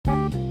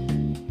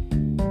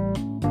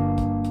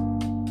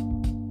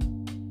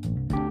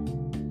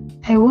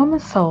A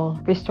Woman's Soul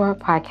Restored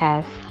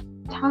podcast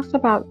talks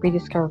about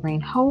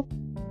rediscovering hope,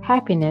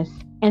 happiness,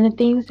 and the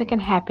things that can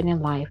happen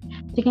in life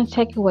that can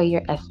take away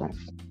your essence.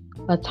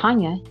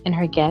 Latanya and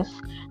her guests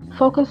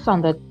focus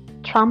on the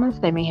traumas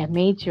that may have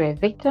made you a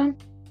victim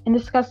and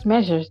discuss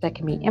measures that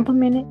can be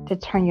implemented to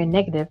turn your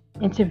negative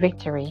into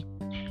victory.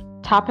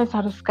 Topics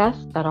are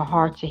discussed that are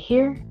hard to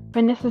hear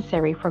but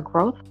necessary for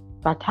growth,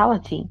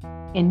 vitality,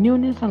 and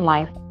newness in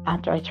life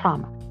after a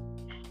trauma.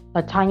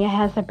 Latanya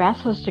has a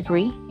bachelor's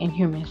degree in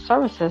human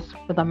services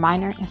with a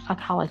minor in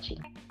psychology.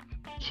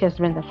 She has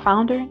been the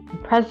founder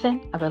and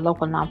president of a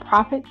local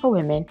nonprofit for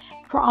women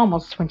for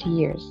almost 20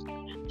 years.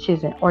 She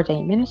is an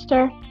ordained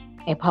minister,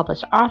 a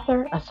published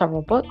author of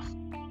several books,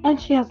 and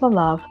she has a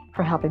love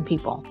for helping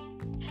people.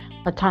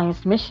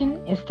 Latanya's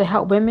mission is to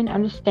help women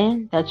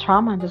understand that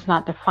trauma does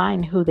not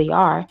define who they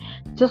are,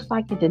 just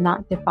like it did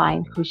not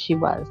define who she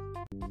was.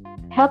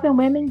 Helping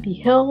women be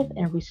healed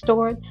and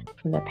restored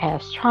from their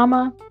past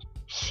trauma,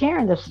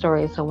 sharing the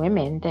stories of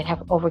women that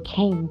have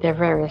overcame their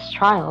various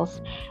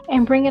trials,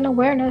 and bringing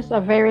awareness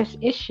of various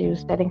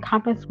issues that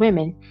encompass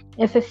women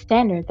is a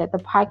standard that the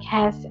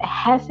podcast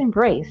has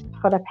embraced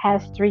for the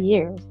past 3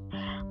 years.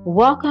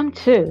 Welcome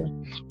to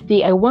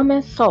the A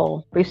Woman's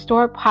Soul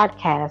Restored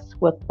podcast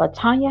with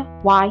Latonia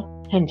Y.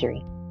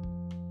 Hendry.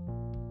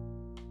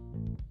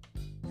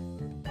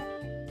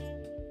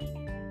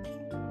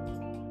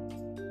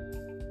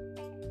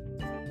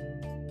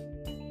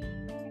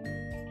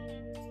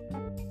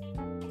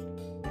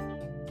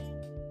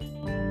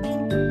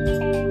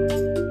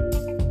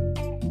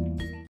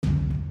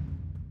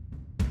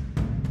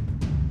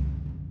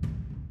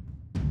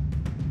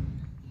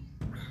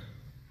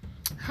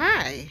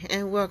 Hi,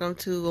 and welcome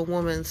to A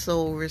Woman's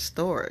Soul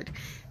Restored.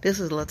 This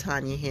is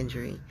Latonia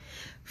Hendry.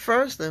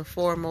 First and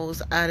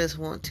foremost, I just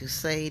want to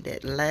say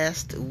that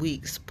last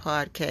week's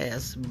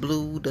podcast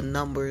blew the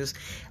numbers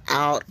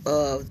out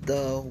of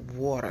the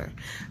water.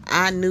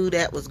 I knew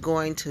that was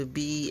going to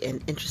be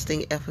an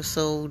interesting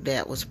episode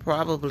that was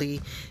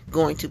probably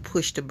going to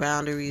push the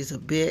boundaries a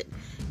bit,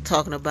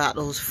 talking about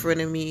those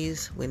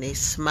frenemies when they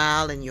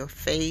smile in your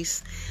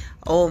face.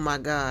 Oh my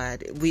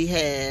God, we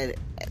had...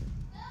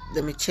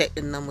 Let me check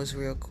the numbers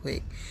real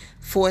quick.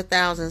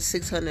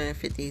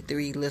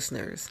 4,653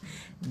 listeners.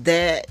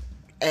 That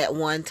at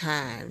one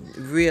time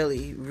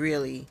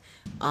really,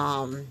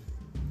 I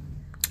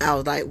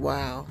was like,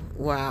 wow.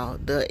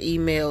 The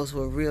emails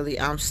were really,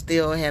 I'm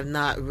still have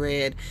not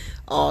read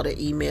all the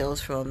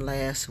emails from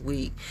last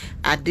week.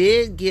 I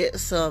did get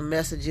some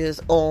messages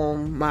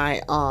on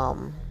my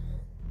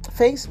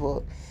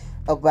Facebook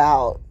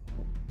about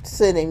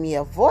sending me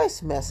a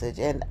voice message,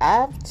 and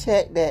I've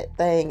checked that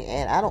thing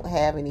and I don't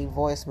have any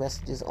voice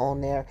messages on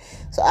there,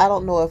 so I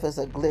don't know if it's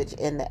a glitch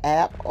in the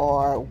app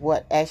or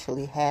what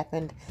actually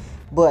happened,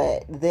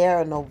 but there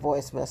are no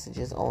voice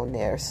messages on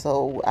there.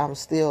 So I'm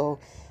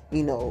still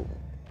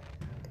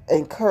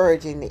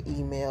encouraging the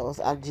emails.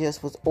 I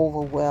just was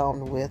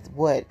overwhelmed with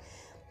what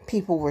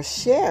people were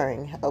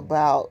sharing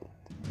about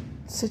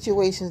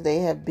situations they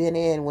have been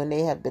in when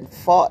they have been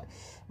fought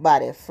by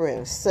their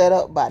friends, set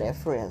up by their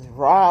friends,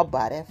 robbed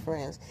by their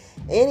friends.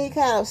 Any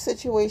kind of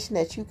situation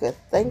that you could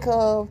think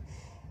of,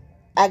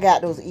 I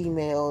got those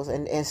emails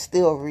and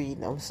still reading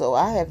them. So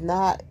I have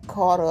not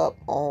caught up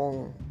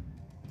on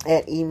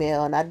that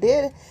email. And I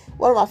did,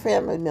 one of my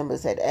family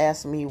members had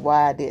asked me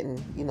why I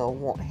didn't,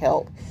 want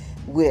help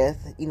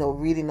with,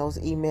 reading those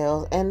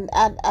emails. And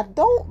I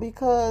don't,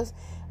 because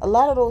a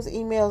lot of those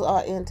emails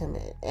are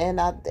intimate. And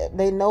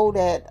they know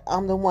that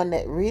I'm the one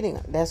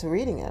that's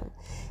reading them.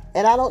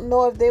 And I don't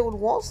know if they would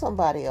want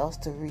somebody else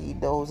to read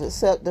those,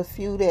 except the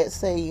few that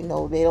say,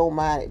 they don't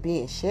mind it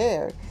being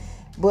shared.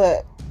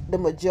 But the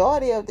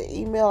majority of the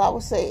email, I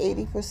would say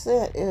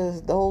 80%,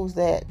 is those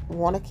that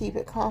want to keep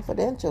it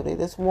confidential. They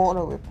just want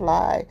to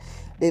reply.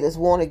 They just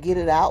want to get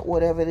it out,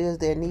 whatever it is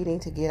they're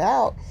needing to get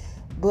out.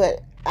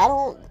 But I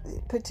don't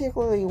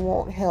particularly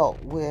want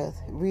help with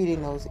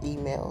reading those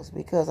emails,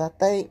 because I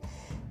think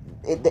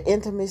the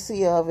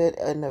intimacy of it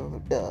and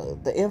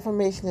the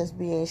information that's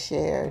being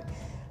shared,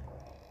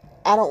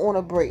 I don't want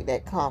to break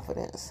that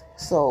confidence.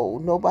 So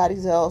nobody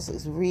else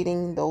is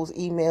reading those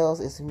emails.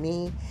 It's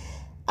me.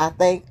 I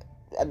think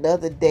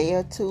another day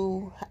or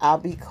two I'll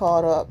be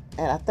caught up,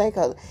 and I think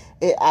I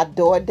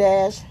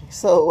DoorDash,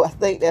 so I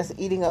think that's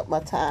eating up my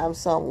time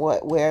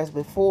somewhat. Whereas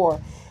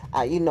before,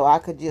 I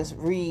could just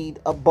read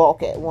a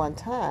bulk at one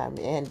time,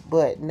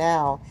 but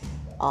now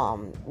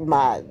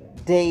my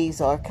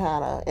days are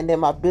and then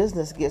my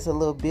business gets a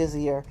little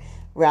busier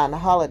around the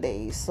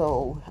holidays.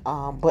 So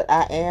but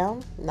I am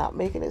not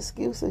making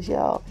excuses,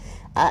 y'all.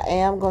 I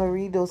am going to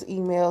read those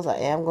emails. I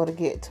am going to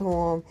get to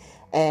them,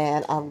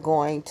 and I'm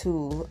going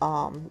to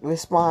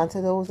respond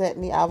to those that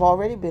need. I've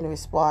already been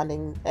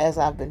responding as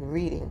I've been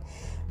reading,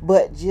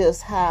 but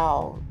just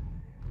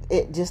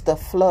a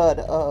flood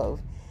of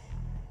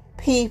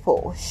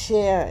people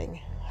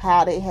sharing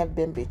how they have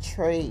been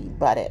betrayed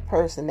by that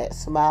person that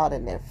smiled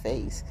in their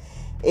face.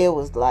 It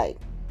was like,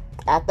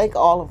 I think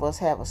all of us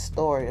have a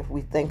story, if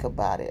we think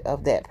about it,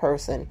 of that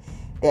person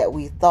that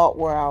we thought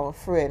were our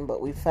friend,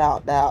 but we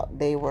found out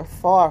they were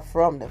far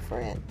from the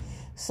friend.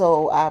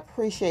 So I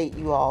appreciate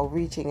you all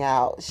reaching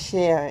out,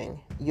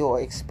 sharing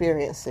your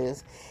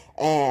experiences,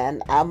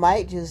 and I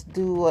might just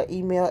do an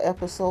email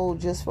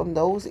episode just from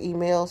those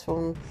emails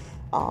from,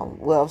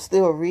 I'm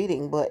still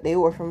reading, but they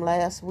were from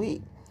last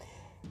week.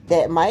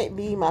 That might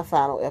be my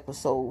final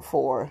episode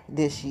for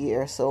this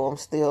year, so I'm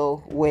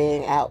still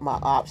weighing out my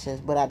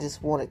options, but I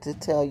just wanted to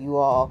tell you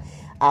all,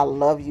 I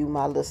love you,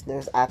 my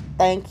listeners. I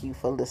thank you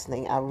for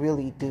listening. I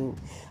really do.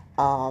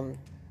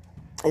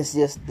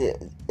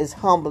 It's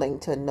humbling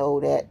to know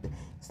that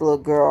this little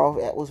girl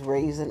that was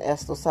raised in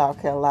Estill,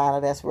 South Carolina,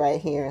 that's right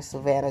here in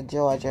Savannah,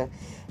 Georgia,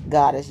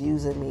 God is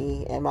using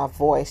me and my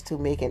voice to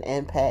make an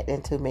impact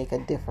and to make a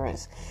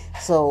difference.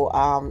 So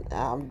I'm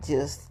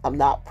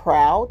not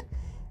proud,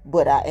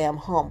 but I am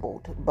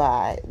humbled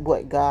by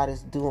what God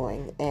is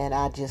doing. And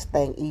I just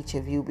thank each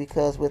of you,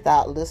 because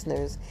without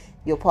listeners,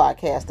 your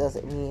podcast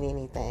doesn't mean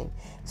anything.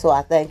 So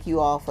I thank you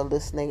all for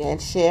listening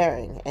and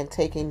sharing and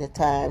taking the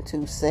time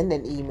to send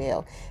an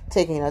email,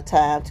 taking the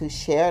time to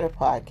share the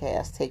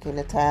podcast, taking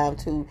the time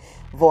to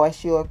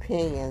voice your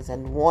opinions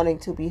and wanting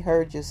to be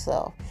heard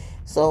yourself.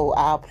 So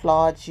I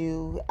applaud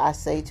you. I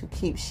say to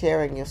keep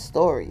sharing your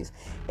stories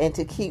and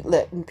to keep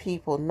letting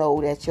people know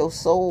that your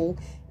soul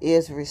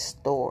is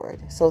restored.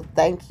 So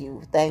thank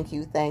you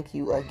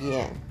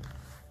again.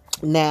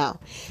 Now,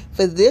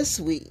 for this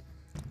week,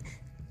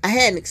 I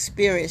had an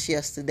experience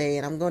yesterday,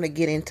 and I'm going to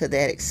get into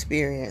that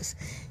experience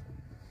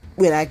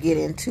when I get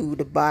into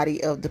the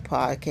body of the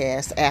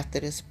podcast after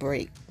this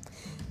break.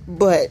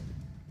 But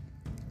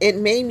it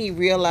made me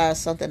realize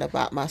something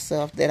about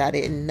myself that I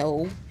didn't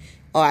know,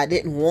 or I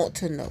didn't want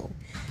to know.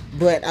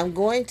 But I'm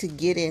going to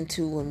get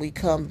into when we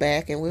come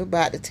back, and we're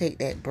about to take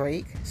that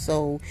break.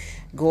 So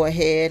go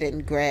ahead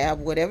and grab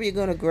whatever you're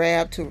going to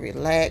grab to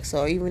relax,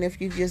 or even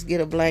if you just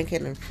get a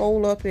blanket and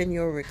fold up in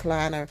your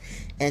recliner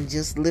and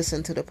just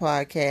listen to the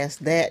podcast,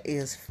 that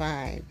is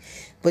fine.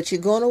 But you're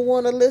going to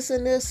want to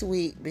listen this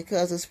week,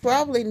 because it's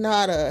probably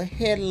not a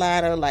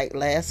headliner like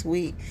last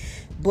week,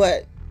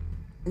 but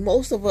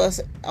most of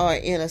us are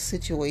in a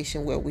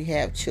situation where we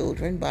have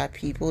children by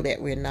people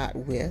that we're not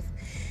with.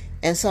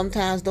 And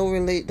sometimes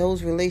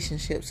those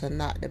relationships are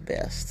not the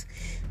best.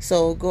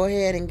 So go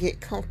ahead and get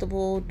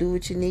comfortable. Do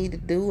what you need to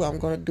do. I'm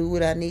going to do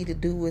what I need to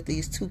do with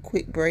these 2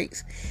 quick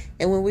breaks.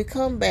 And when we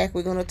come back,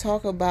 we're going to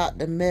talk about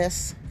the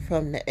mess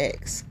from the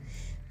ex.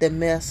 The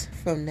mess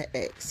from the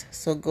ex.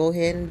 So go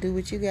ahead and do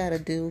what you got to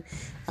do.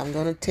 I'm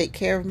going to take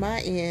care of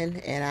my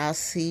end, and I'll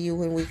see you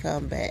when we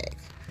come back.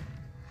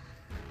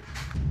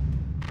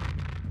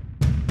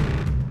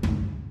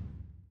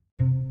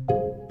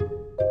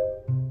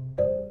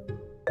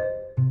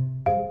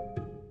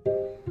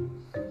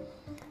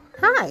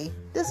 Hi,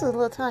 this is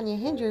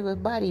Latonia Hendry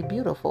with Body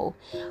Beautiful.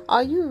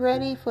 Are you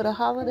ready for the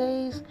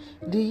holidays?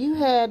 Do you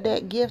have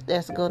that gift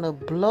that's going to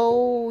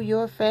blow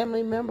your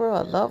family member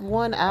or loved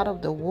one out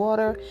of the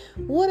water?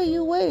 What are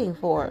you waiting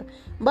for?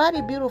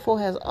 Body Beautiful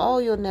has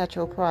all your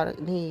natural product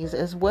needs,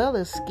 as well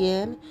as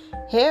skin,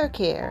 hair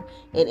care,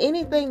 and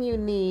anything you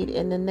need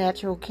in the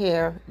natural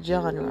care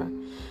genre.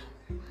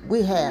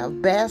 We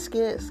have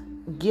baskets,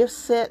 gift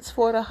sets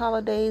for the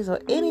holidays,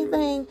 or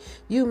anything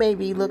you may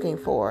be looking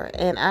for,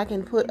 and I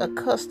can put a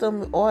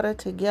custom order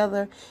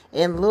together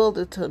in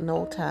little to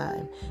no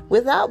time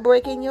without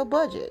breaking your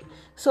budget.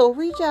 So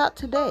reach out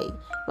today.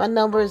 My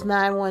number is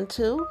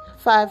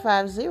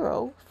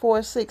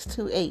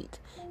 912-550-4628.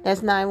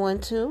 That's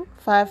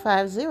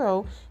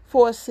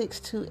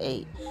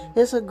 912-550-4628.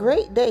 It's a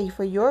great day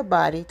for your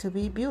body to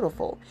be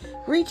beautiful.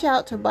 Reach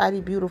out to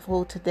Body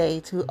Beautiful today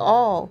to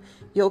all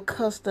your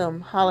custom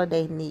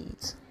holiday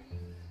needs.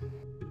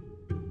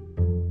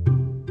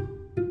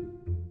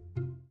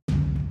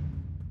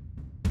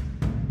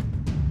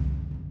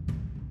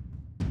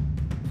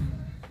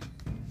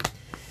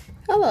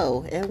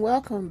 Hello and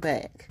welcome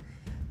back.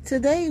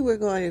 Today we're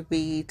going to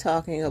be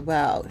talking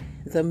about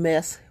the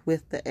mess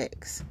with the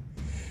ex.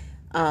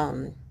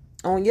 On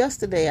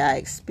yesterday I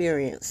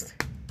experienced,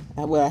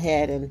 I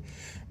had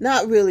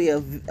not really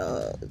a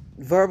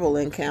verbal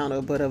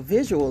encounter, but a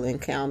visual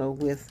encounter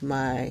with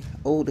my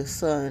oldest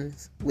son,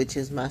 which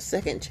is my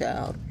second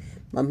child,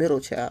 my middle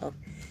child,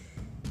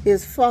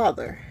 his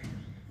father.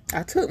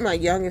 I took my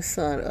youngest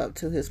son up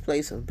to his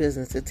place of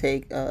business to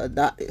take a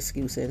doctor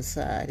excuse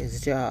inside his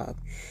job.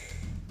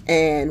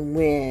 And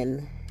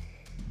when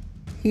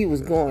he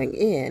was going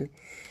in,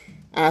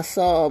 I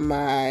saw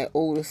my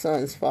oldest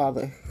son's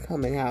father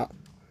coming out.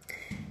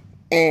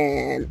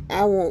 And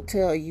I won't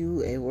tell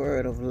you a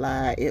word of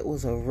lie. It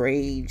was a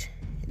rage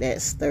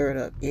that stirred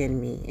up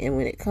in me. And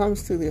when it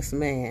comes to this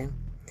man,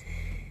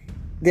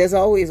 there's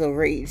always a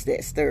rage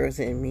that stirs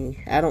in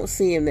me. I don't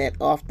see him that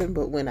often,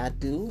 but when I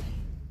do,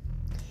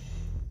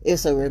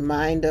 it's a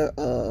reminder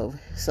of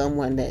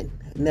someone that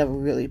never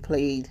really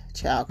played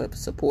child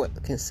support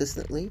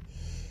consistently.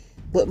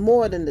 But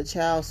more than the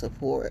child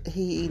support,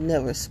 he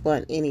never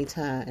spent any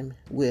time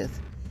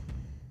with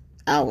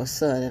our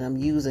son. And I'm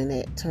using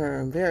that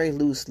term very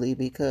loosely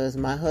because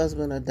my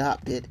husband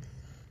adopted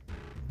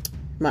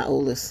my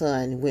oldest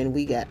son when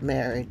we got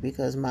married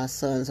because my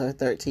sons are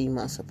 13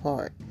 months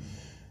apart.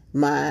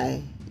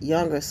 My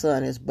younger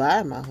son is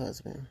by my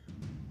husband.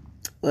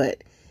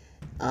 But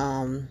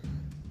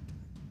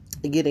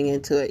getting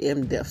into an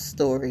in-depth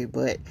story,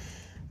 but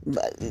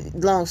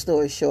long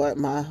story short,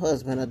 my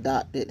husband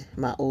adopted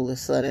my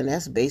oldest son, and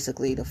that's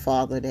basically the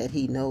father that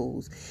he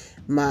knows.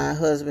 My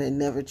husband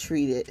never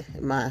treated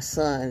my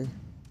son,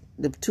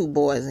 the two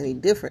boys, any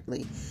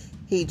differently.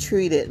 He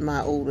treated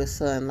my oldest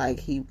son like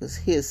he was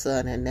his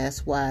son, and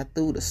that's why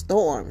through the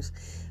storms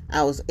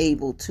I was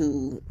able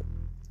to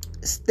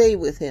stay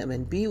with him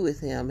and be with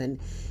him, and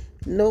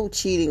no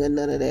cheating or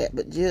none of that.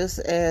 But just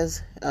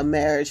as a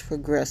marriage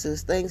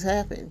progresses, things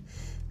happen.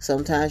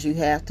 Sometimes you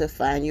have to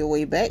find your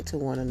way back to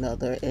one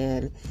another,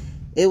 and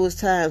it was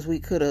times we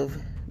could have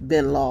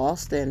been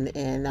lost,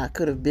 and I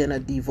could have been a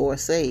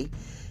divorcee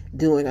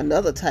doing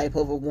another type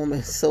of a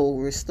woman's soul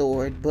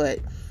restored. But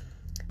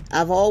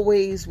I've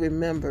always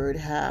remembered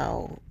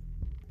how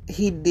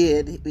he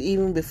did,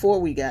 even before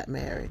we got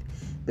married,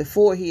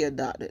 before he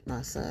adopted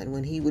my son.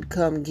 When he would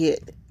come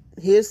get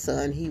his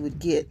son, he would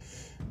get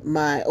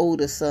my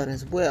oldest son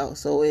as well.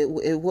 So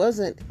it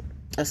wasn't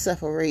a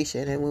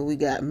separation. And when we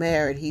got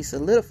married, he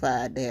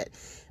solidified that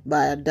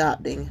by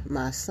adopting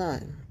my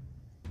son.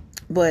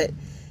 But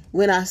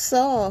when I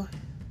saw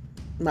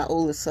my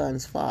oldest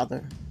son's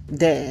father,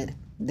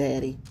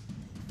 daddy,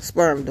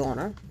 sperm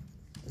donor,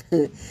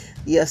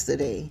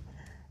 yesterday,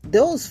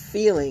 those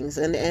feelings,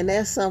 and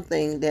that's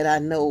something that I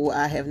know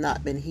I have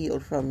not been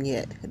healed from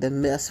yet, the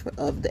mess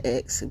of the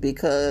ex,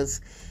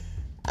 because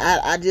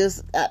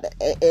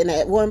and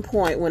at one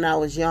point when I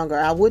was younger,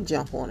 I would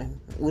jump on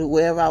him.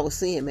 Wherever I would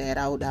see him at,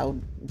 I would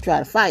try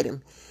to fight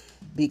him,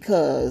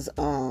 because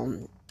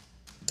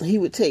he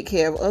would take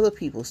care of other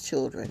people's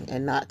children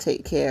and not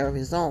take care of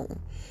his own.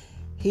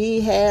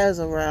 He has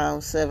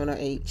around 7 or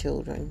 8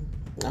 children,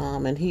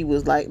 and he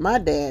was like my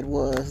dad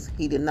was.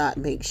 He did not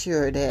make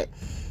sure that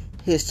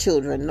his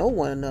children know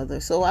one another.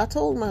 So I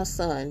told my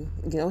son,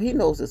 he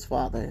knows his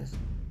father's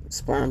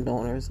sperm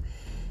donor's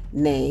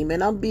name,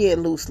 and I'm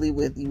being loosely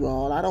with you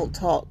all. I don't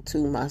talk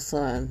to my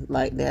son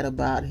like that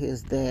about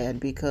his dad,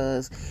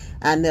 because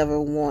I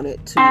never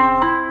wanted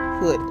to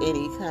put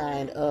any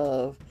kind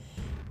of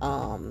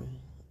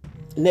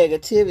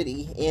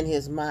negativity in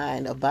his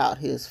mind about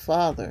his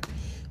father.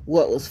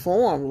 What was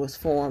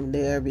formed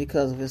there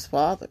because of his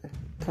father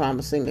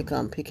promising to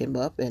come pick him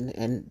up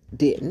and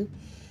didn't,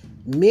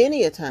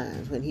 many a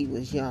times when he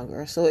was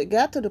younger. So it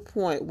got to the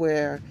point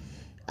where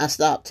I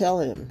stopped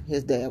telling him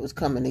his dad was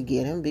coming to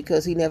get him,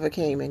 because he never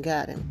came and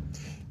got him.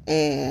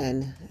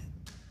 And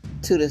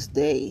to this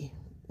day,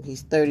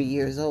 he's 30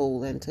 years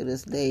old, and to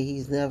this day,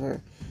 he's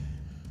never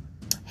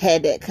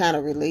had that kind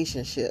of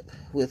relationship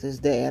with his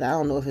dad. I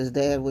don't know if his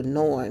dad would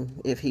know him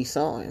if he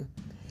saw him.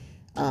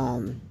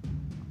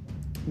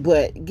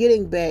 But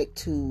getting back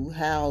to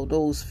how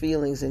those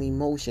feelings and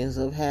emotions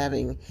of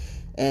having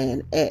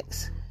an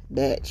ex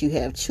that you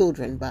have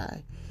children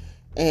by,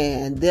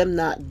 and them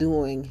not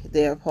doing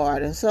their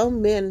part. And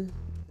some men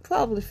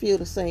probably feel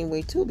the same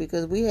way too,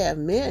 because we have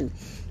men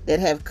that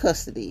have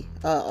custody,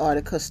 are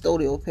the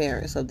custodial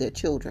parents of their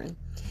children,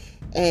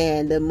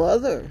 and the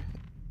mother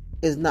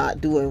is not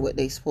doing what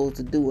they're supposed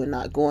to do, and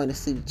not going to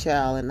see the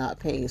child, and not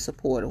paying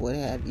support or what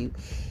have you.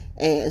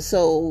 And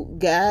so,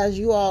 guys,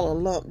 you all are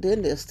lumped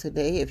in this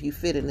today if you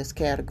fit in this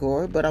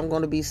category. But I'm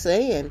going to be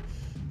saying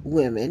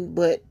women,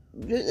 but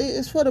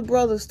it's for the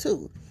brothers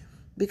too.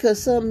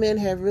 Because some men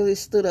have really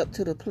stood up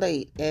to the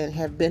plate and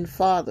have been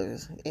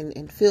fathers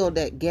and filled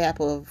that gap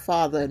of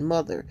father and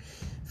mother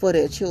for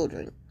their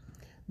children.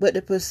 But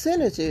the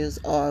percentages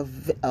are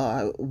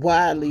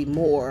widely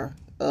more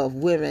of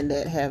women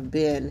that have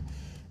been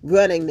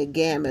running the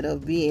gamut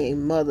of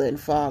being mother and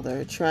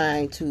father,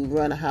 trying to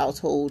run a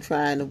household,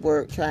 trying to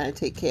work, trying to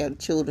take care of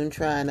the children,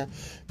 trying to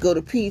go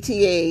to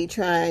PTA,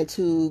 trying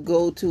to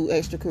go to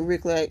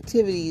extracurricular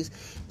activities,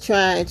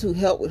 trying to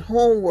help with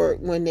homework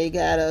when they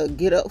gotta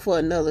get up for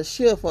another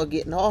shift or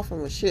getting off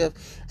from a shift,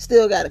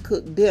 still gotta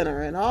cook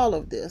dinner, and all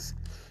of this.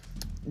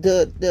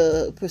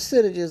 The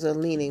percentages are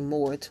leaning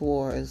more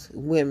towards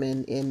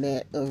women in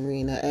that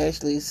arena.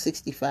 Actually,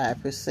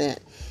 65%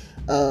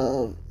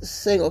 of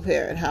single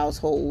parent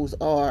households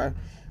are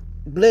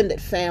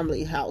blended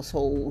family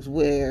households,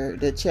 where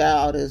the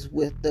child is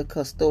with the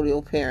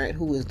custodial parent,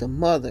 who is the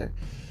mother,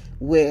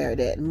 where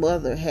that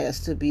mother has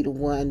to be the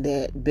one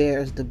that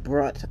bears the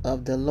brunt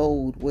of the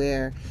load,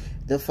 where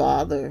the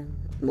father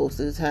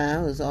most of the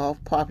time is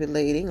off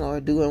populating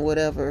or doing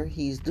whatever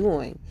he's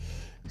doing.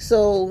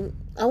 So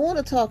I want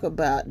to talk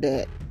about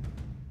that,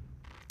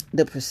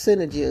 the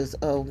percentages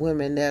of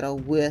women that are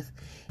with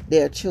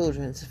their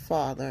children's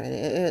father, and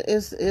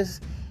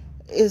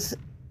it's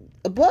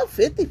above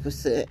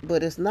 50%,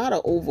 but it's not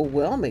an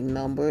overwhelming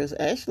number. It's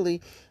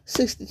actually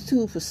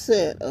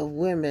 62% of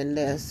women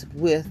that's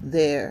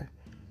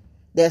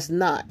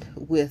not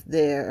with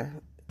their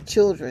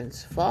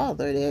children's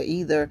father. They're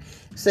either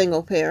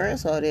single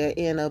parents or they're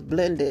in a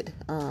blended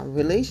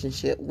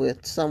relationship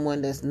with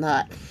someone that's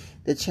not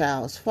the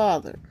child's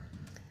father.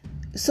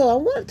 So I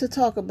wanted to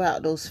talk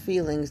about those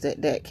feelings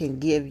that can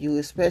give you,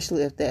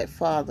 especially if that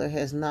father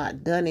has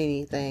not done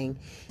anything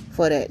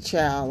for that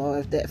child, or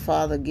if that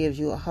father gives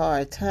you a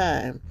hard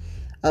time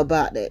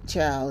about that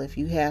child. If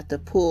you have to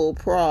pull,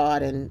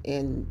 prod,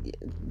 and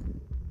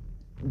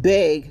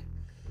beg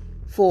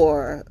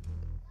for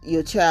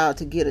your child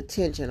to get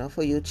attention, or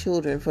for your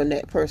children from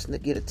that person to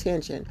get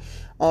attention,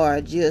 or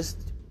just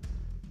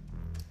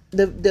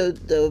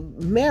the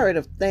merit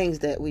of things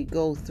that we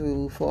go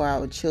through for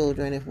our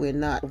children if we're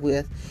not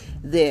with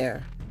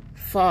their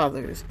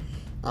fathers.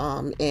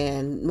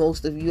 And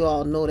most of you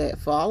all know that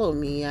follow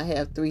me. I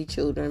have 3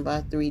 children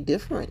by 3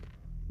 different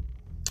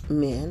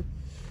men.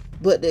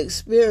 But the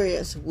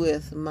experience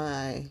with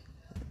my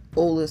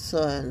oldest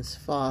son's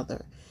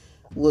father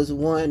was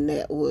one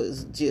that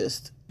was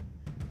just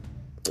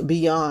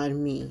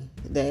beyond me,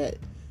 that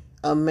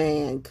a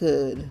man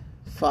could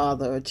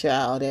father a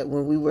child that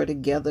when we were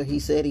together he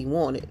said he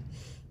wanted,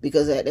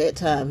 because at that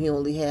time he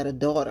only had a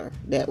daughter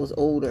that was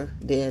older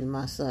than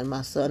my son.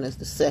 My son is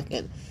the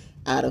second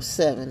out of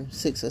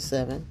 6 or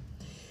 7.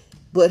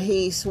 But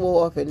he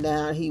swore up and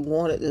down he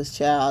wanted this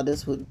child.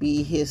 This would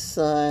be his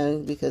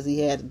son because he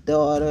had a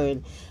daughter,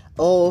 and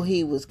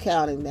he was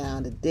counting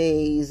down the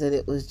days, and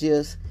it was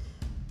just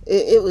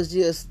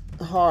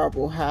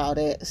horrible how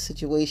that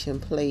situation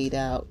played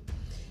out.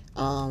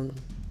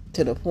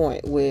 To the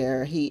point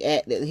where he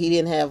acted. I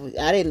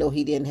didn't know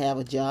he didn't have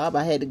a job.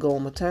 I had to go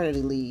on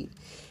maternity leave.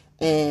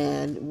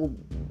 And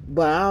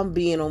while I'm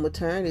being on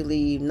maternity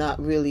leave,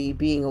 not really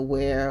being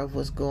aware of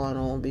what's going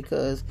on,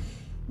 because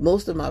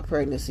most of my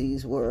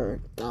pregnancies were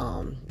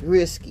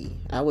risky.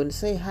 I wouldn't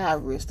say high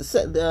risk.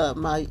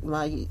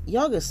 My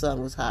youngest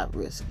son was high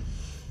risk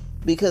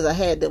because I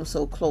had them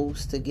so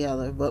close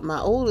together. But my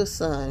oldest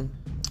son,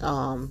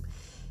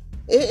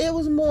 it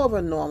was more of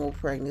a normal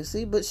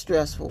pregnancy, but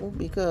stressful,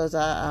 because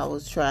I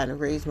was trying to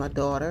raise my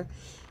daughter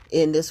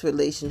in this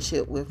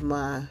relationship with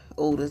my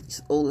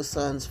oldest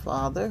son's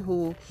father,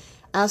 who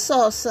I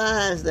saw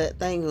signs that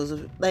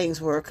things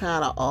were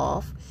kind of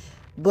off,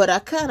 but I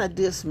kind of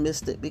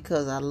dismissed it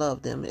because I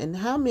loved him. And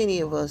how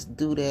many of us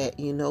do that?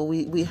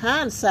 We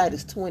hindsight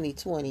is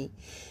 20/20,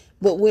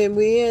 but when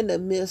we're in the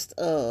midst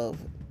of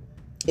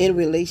in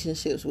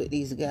relationships with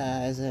these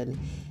guys, and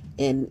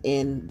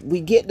we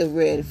get the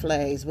red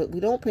flags, but we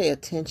don't pay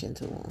attention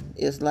to them.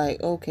 It's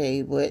like,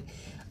 okay, but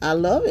I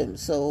love him,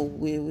 so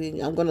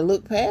I'm going to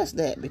look past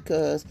that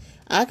because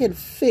I can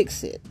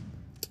fix it.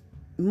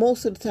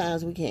 Most of the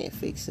times we can't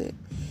fix it.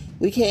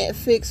 We can't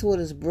fix what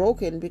is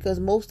broken because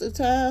some of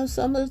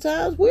the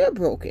times we're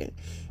broken,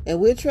 and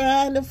we're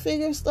trying to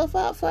figure stuff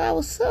out for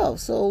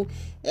ourselves. So,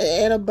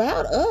 and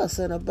about us,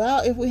 and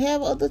about if we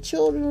have other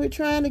children, we're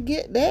trying to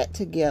get that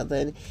together.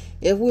 And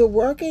if we're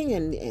working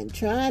and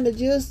trying to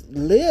just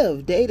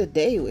live day to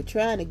day, we're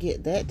trying to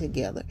get that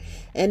together.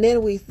 And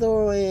then we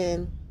throw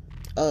in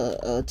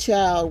a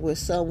child with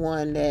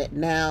someone that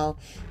now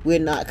we're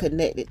not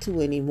connected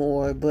to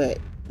anymore, but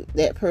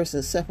that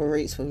person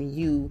separates from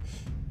you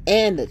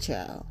and the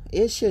child.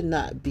 It should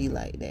not be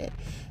like that.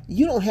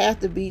 You don't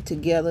have to be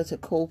together to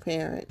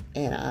co-parent.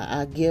 And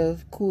I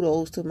give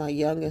kudos to my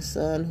youngest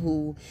son,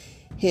 who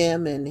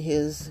him and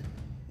his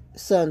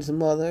son's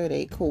mother,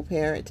 they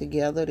co-parent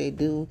together. They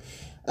do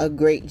a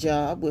great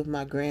job with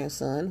my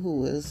grandson,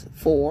 who is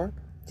 4,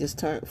 just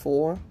turned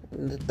 4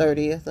 on the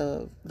 30th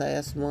of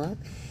last month.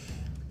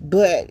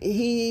 But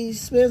he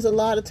spends a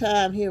lot of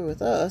time here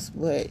with us,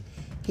 but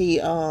he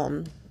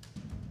knows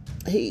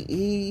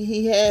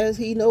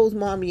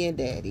mommy and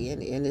daddy,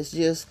 and it's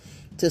just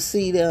to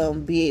see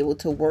them be able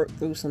to work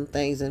through some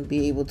things and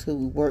be able to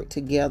work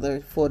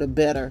together for the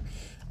better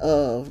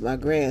of my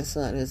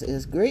grandson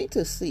is great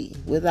to see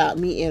without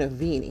me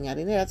intervening. I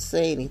didn't have to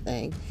say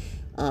anything.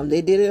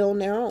 They did it on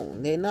their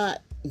own. They're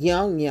not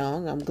young.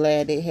 I'm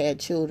glad they had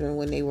children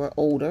when they were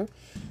older.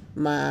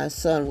 My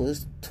son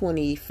was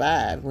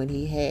 25 when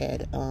he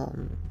had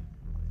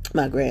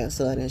my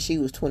grandson, and she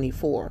was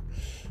 24.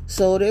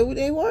 So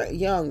they weren't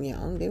young.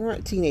 They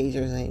weren't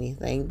teenagers or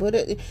anything. But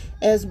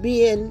as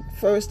being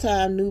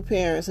first-time new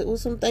parents, it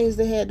was some things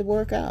they had to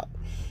work out.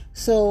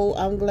 So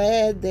I'm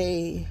glad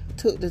they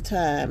took the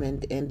time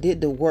and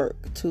did the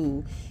work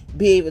to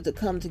be able to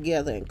come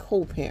together and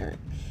co-parent.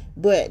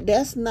 But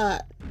that's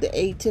not the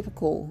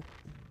atypical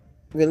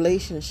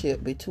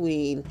relationship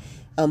between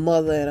a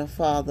mother and a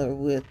father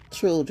with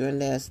children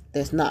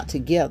that's not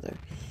together.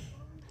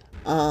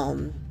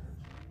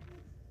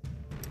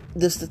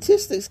 The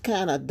statistics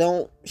kind of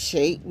don't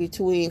shake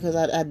between, because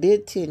I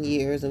did 10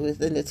 years, and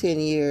within the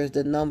 10 years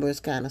the numbers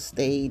kind of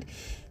stayed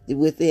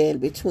within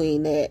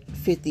between that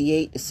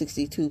 58 to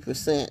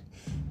 62%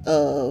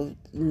 of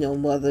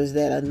mothers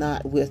that are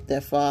not with their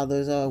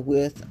fathers, or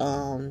with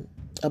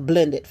a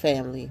blended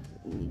family,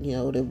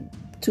 the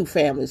 2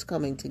 families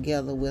coming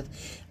together with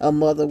a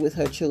mother with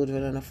her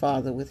children and a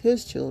father with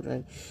his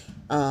children.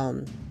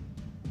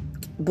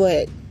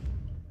 But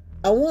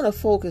I want to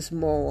focus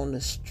more on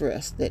the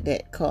stress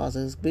that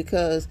causes,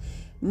 because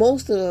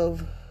most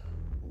of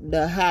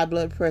the high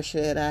blood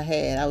pressure that I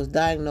had, I was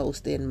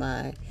diagnosed in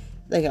my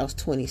think I was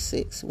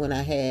 26 when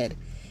I had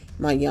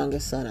my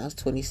youngest son. I was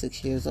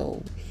 26 years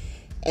old.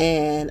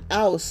 And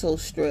I was so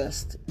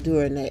stressed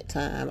during that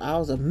time. I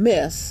was a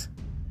mess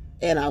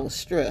and I was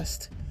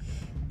stressed.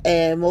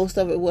 And most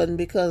of it wasn't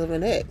because of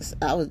an ex.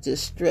 I was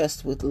just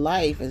stressed with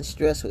life and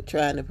stressed with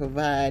trying to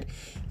provide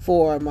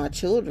for my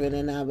children.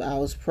 And I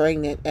was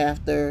pregnant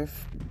after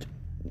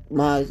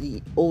my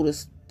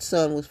oldest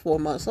son was 4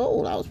 months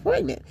old. I was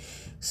pregnant.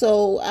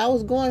 So I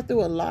was going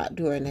through a lot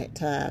during that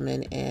time.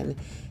 And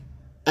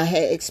I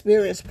had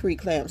experienced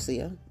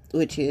preeclampsia,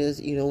 which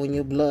is, when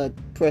your blood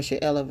pressure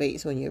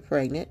elevates when you're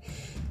pregnant.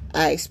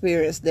 I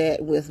experienced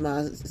that with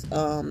my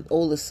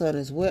oldest son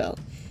as well.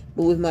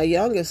 But with my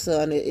youngest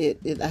son,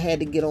 I had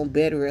to get on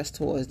bed rest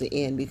towards the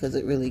end because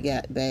it really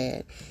got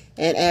bad.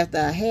 And after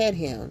I had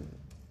him,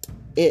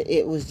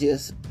 it was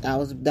just, I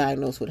was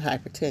diagnosed with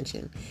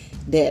hypertension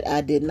that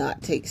I did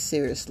not take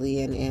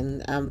seriously.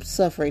 And I'm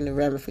suffering the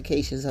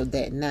ramifications of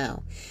that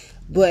now.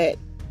 But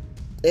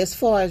as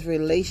far as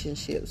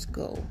relationships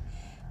go,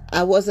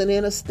 I wasn't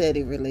in a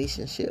steady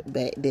relationship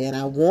back then.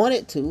 I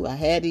wanted to. I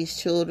had these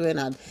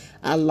children.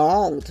 I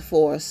longed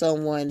for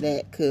someone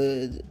that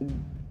could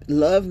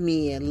love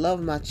me and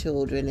love my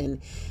children. And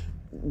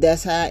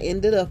that's how I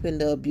ended up in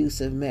the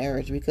abusive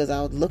marriage, because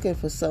I was looking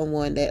for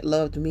someone that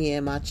loved me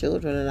and my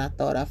children, and I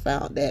thought I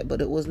found that, but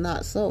it was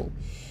not so.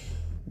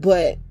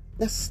 But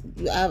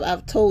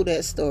I've told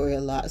that story a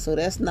lot, so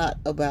that's not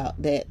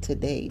about that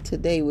today.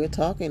 Today we're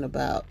talking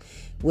about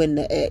when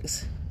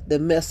the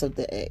mess of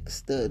the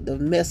ex, the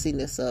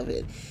messiness of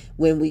it,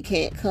 when we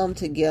can't come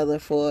together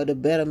for the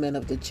betterment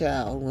of the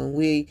child,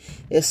 when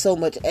there's so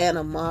much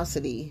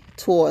animosity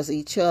towards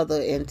each other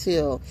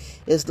until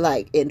it's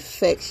like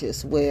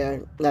infectious,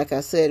 where, like I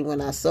said,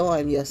 when I saw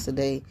him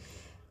yesterday,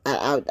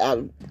 I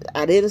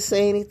didn't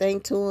say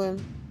anything to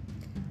him,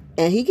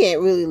 and he can't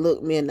really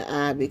look me in the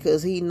eye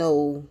because he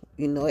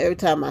every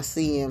time I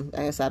see him,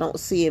 I guess I don't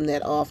see him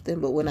that often,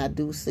 but when I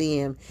do see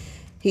him,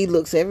 he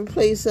looks every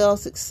place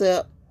else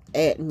except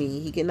at me.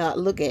 He cannot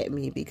look at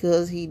me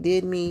because he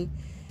did me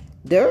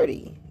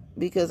dirty.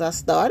 Because I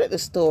started the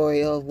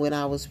story of when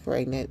I was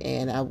pregnant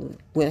and I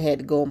had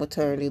to go on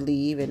maternity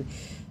leave, and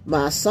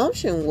my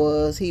assumption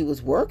was he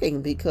was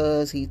working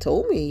because he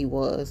told me he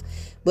was.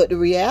 But the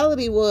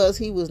reality was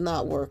he was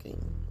not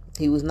working.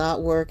 He was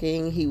not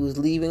working. He was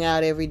leaving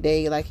out every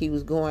day like he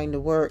was going to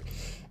work.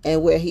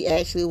 And where he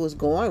actually was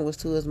going was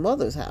to his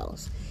mother's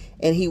house.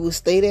 And he would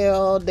stay there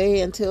all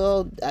day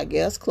until, I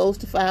guess, close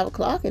to 5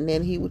 o'clock, and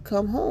then he would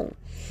come home.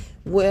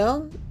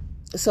 Well,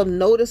 some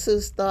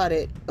notices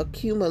started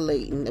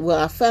accumulating. Well,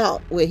 I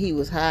found where he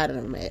was hiding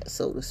them at,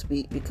 so to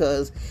speak,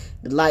 because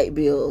the light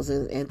bills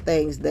and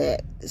things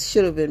that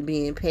should have been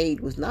being paid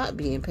was not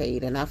being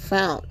paid. And I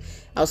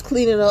was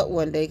cleaning up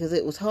one day because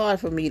it was hard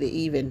for me to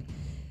even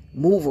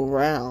move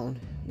around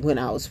when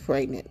I was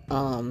pregnant.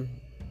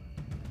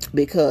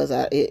 Because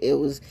I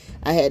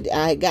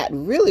had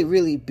gotten really,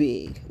 really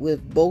big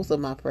with both of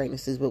my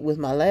pregnancies, but with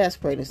my last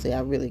pregnancy,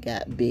 I really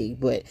got big.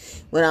 But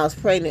when I was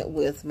pregnant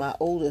with my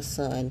oldest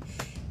son,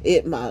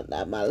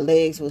 my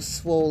legs were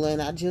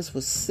swollen. I just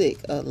was sick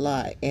a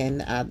lot,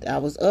 and I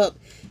was up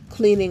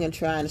cleaning and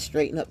trying to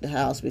straighten up the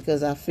house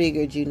because I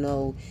figured,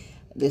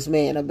 this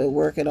man, I've been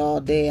working all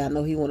day. I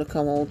know he want to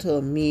come home to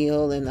a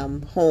meal, and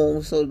I'm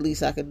home, so the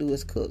least I could do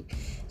is cook,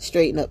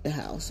 straighten up the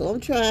house. So I'm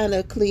trying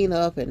to clean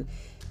up and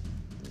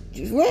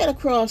ran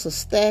across a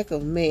stack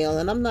of mail,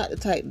 and I'm not the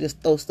type to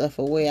just throw stuff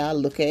away. I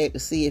look at it to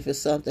see if it's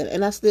something,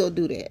 and I still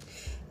do that.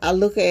 I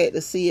look at it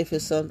to see if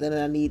it's something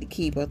that I need to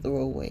keep or throw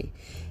away.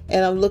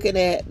 And I'm looking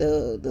at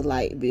the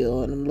light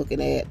bill, and I'm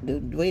looking at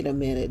wait a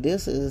minute,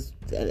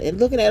 and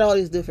looking at all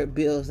these different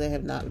bills that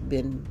have not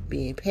been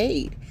being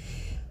paid.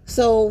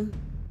 So,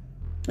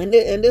 and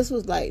this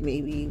was like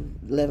maybe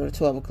 11 or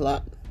 12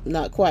 o'clock,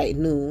 not quite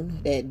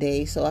noon that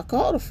day. So I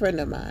called a friend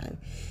of mine,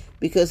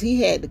 because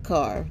he had the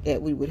car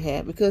that we would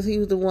have, because he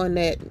was the one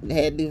that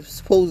had to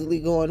supposedly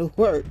going to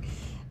work.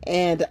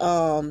 And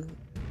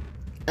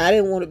I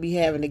didn't want to be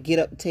having to get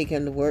up and take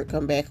him to work,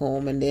 come back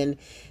home, and then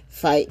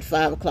fight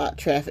 5 o'clock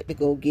traffic to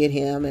go get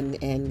him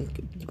and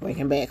bring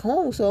him back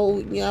home.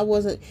 So, I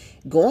wasn't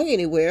going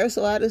anywhere.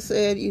 So I just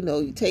said,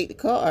 you take the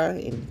car,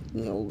 and,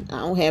 I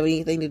don't have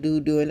anything to do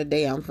during the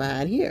day. I'm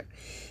fine here.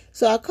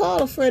 So I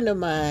called a friend of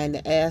mine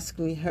to ask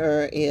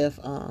her if,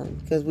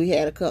 because we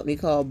had a company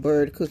called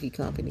Bird Cookie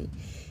Company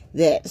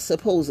that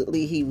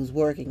supposedly he was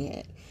working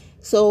at.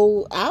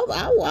 So I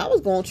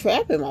was going to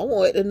trap him. I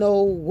wanted to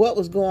know what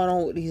was going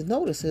on with these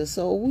notices.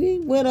 So we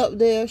went up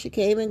there. She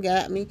came and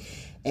got me,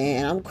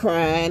 and I'm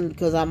crying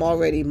because I'm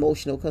already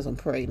emotional because I'm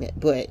pregnant.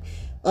 But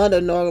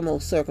under normal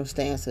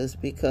circumstances,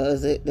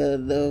 because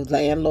the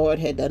landlord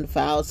had done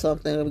filed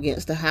something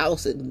against the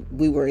house that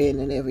we were in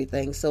and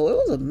everything. So it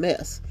was a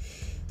mess.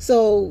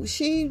 So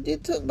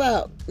it took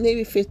about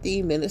maybe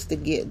 15 minutes to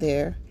get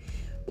there.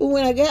 But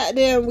when I got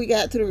there and we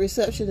got to the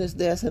receptionist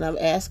desk, and I'm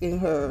asking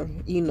her,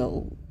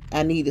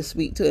 I need to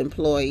speak to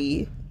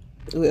employee,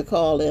 we'll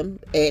call him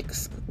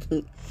X,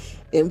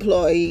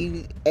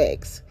 employee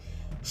X.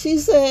 She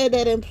said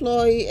that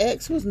employee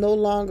X was no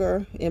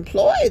longer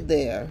employed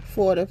there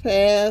for the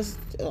past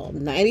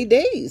 90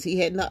 days. He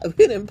had not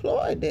been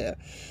employed there.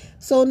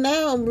 So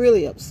now I'm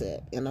really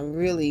upset and I'm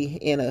really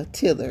in a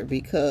tither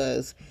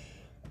because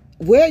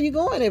where are you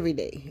going every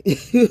day?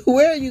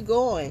 Where are you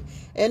going?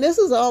 And this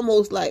is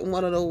almost like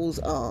one of those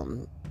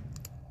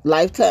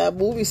Lifetime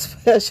movie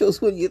specials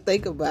when you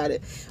think about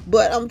it.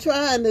 But I'm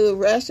trying to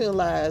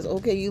rationalize,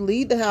 okay, you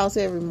leave the house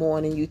every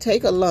morning, you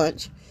take a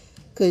lunch,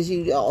 because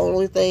the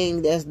only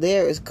thing that's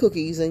there is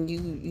cookies, and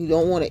you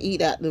don't want to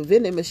eat out the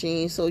vending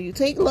machine, so you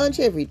take lunch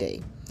every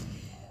day.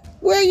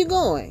 Where are you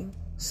going?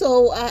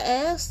 So I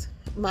asked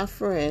my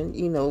friend,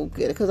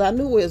 because I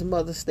knew where his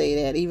mother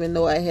stayed at, even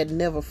though I had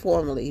never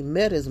formally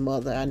met his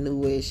mother, I knew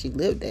where she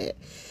lived at.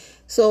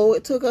 So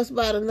it took us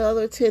about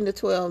another 10 to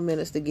 12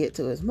 minutes to get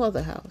to his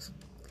mother's house.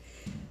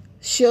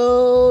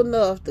 Sure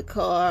enough, the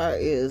car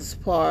is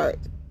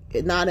parked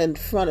not in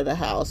front of the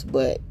house,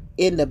 but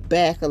in the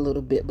back a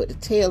little bit, but the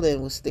tail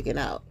end was sticking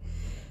out.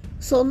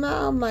 So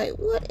now I'm like,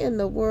 what in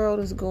the world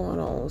is going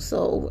on?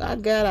 So I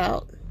got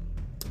out,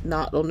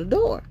 knocked on the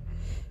door.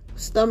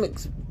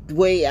 Stomach's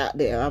way out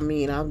there. I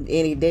mean, I'm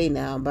any day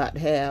now I'm about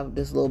to have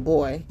this little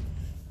boy.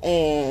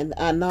 And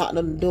I knocked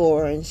on the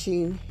door, and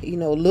she,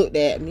 looked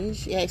at me.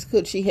 She asked,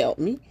 could she help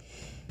me?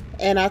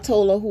 And I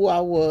told her who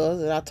I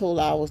was, and I told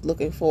her I was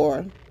looking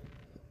for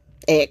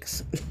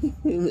X,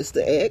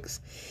 Mr. X.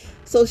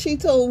 So she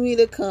told me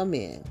to come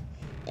in.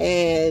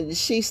 And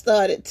she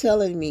started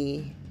telling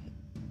me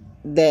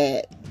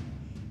that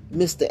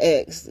Mr.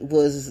 X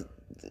was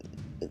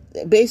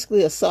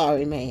basically a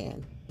sorry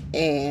man,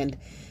 and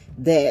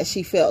that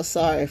she felt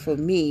sorry for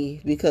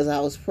me because I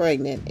was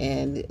pregnant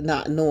and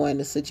not knowing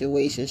the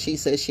situation. She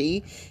said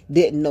she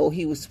didn't know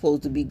he was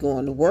supposed to be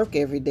going to work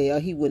every day, or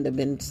he wouldn't have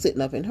been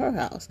sitting up in her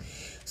house.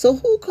 So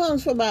who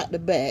comes from out the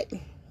back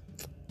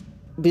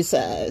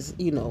besides,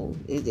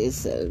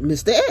 it's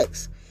Mr.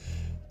 X?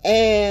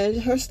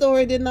 And her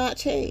story did not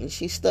change.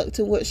 She stuck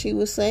to what she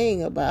was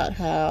saying about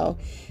how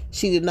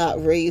she did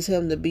not raise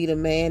him to be the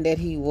man that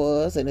he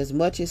was. And as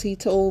much as he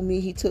told me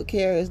he took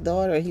care of his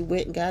daughter, and he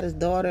went and got his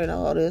daughter and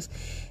all this,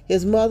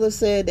 his mother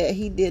said that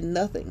he did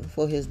nothing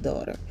for his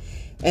daughter.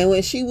 And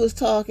when she was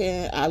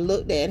talking, I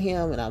looked at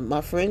him, and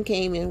my friend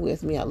came in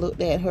with me. I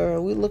looked at her,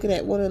 and we were looking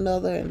at one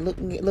another and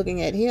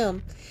looking at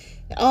him.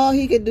 And all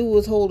he could do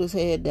was hold his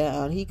head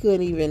down. He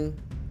couldn't even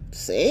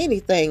say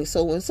anything.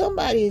 So when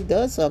somebody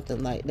does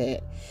something like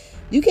that,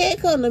 you can't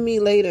come to me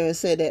later and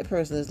say that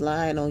person is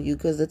lying on you,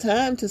 because the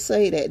time to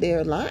say that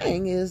they're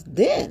lying is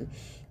then,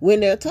 when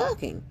they're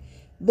talking.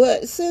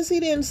 But since he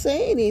didn't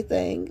say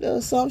anything, the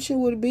assumption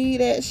would be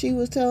that she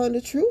was telling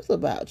the truth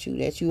about you,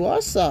 that you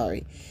are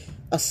sorry.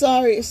 A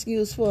sorry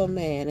excuse for a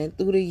man. And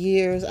through the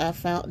years, I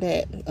found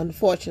that,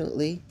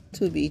 unfortunately,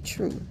 to be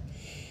true.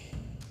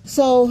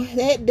 So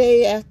that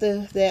day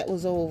after that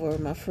was over,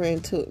 my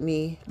friend took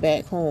me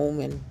back home,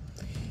 and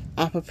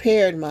I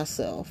prepared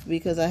myself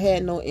because I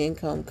had no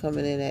income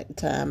coming in at the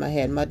time. I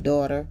had my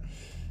daughter,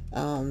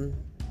 and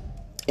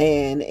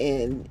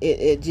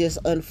it just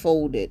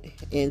unfolded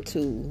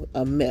into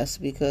a mess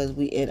because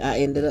I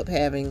ended up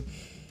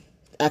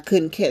I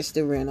couldn't catch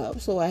the rent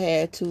up, so I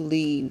had to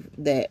leave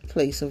that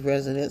place of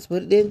residence.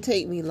 But it didn't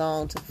take me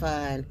long to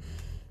find,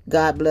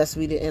 God bless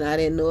me, and I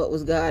didn't know it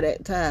was God at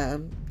the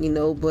time,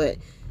 but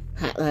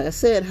like I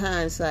said,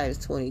 hindsight is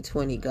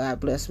 20/20.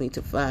 God blessed me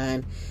to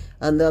find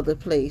another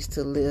place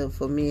to live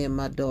for me and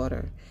my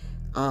daughter.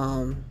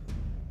 But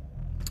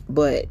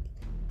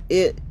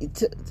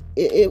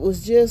it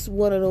was just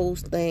one of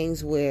those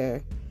things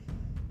where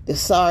the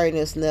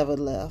sorriness never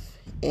left.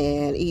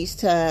 And each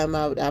time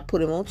I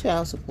put him on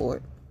child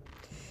support.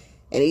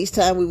 And each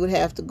time we would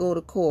have to go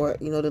to court,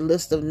 the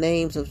list of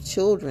names of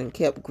children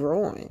kept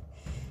growing.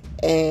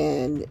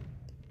 And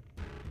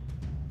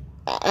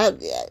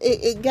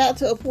it got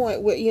to a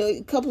point where,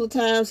 a couple of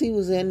times he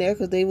was in there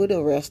because they would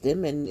arrest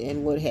him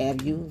and what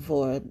have you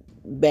for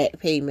back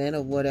payment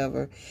or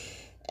whatever.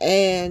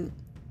 And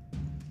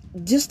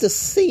just to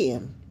see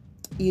him,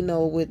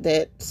 with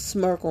that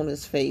smirk on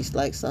his face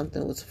like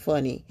something was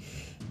funny.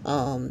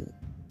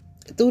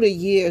 Through the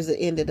years, it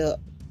ended up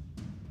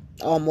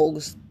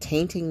almost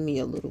tainting me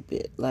a little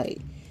bit. Like,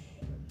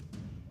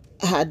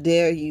 how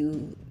dare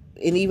you?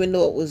 And even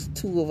though it was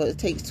two of us, it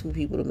takes two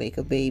people to make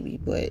a baby,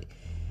 but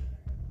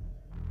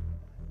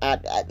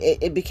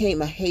it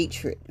became a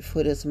hatred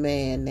for this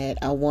man that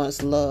I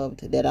once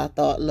loved, that I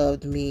thought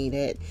loved me,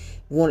 that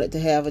wanted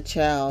to have a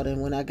child,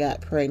 and when I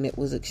got pregnant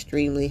was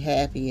extremely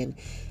happy and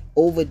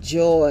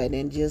overjoyed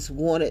and just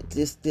wanted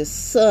this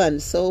son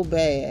so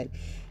bad.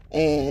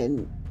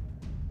 And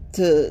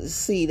to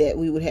see that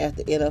we would have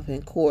to end up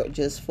in court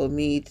just for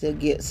me to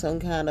get some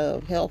kind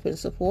of help and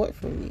support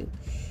from you.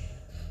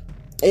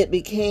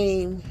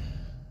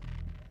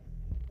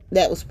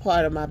 That was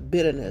part of my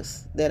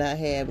bitterness that I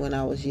had when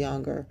I was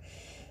younger,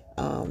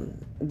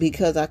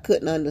 because I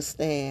couldn't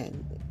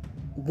understand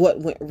what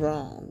went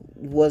wrong.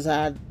 Was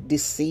I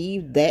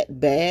deceived that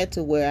bad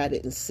to where I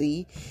didn't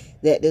see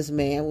that this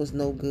man was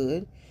no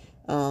good?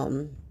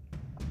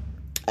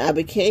 I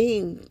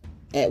became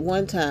At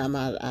one time,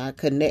 I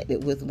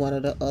connected with one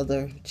of the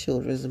other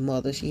children's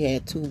mother. She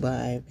had two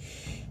by him.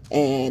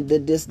 And the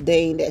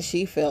disdain that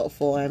she felt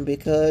for him,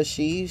 because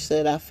she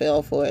said I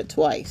fell for it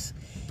twice.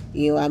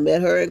 I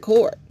met her in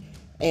court.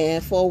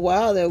 And for a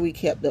while there, we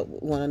kept up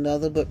with one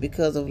another. But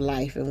because of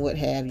life and what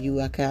have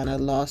you, I kind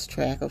of lost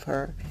track of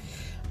her.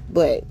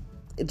 But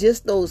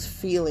just those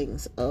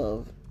feelings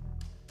of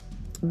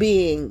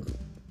being,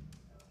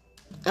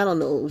 I don't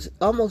know, it was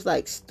almost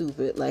like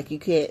stupid. Like you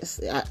can't,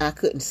 I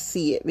couldn't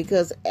see it,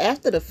 because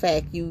after the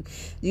fact, you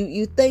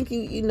think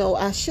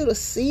I should have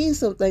seen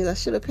some things. I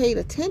should have paid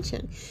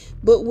attention.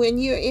 But when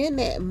you're in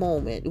that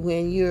moment,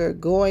 when you're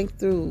going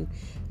through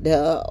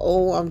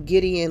I'm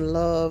giddy in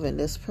love, and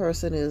this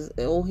person is,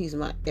 he's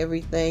my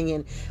everything,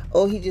 and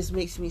he just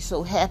makes me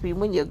so happy.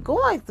 When you're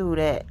going through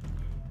that,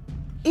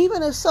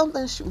 even if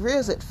something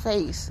rears its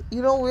face,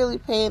 you don't really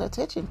paying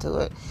attention to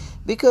it,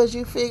 because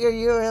you figure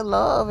you're in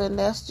love, and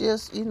that's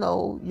just, I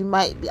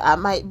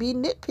might be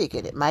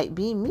nitpicking. It might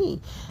be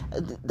me.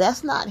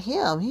 That's not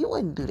him. He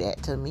wouldn't do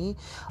that to me.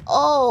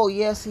 Oh,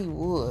 yes, he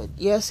would.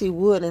 Yes, he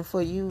would. And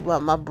for you,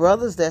 my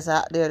brothers that's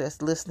out there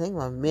that's listening,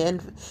 my men,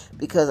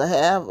 because I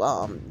have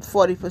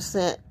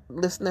 40%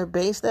 listener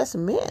base, that's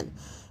men.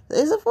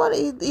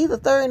 It's either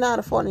 39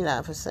 or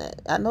 49%.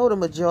 I know the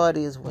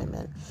majority is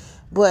women.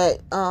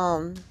 But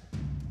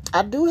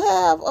I do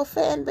have a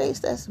fan base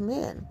that's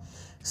men.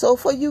 So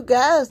for you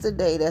guys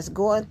today that's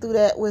going through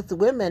that with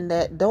women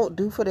that don't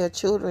do for their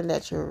children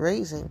that you're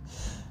raising,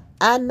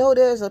 I know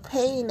there's a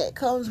pain that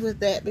comes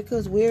with that,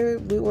 because we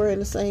were in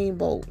the same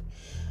boat.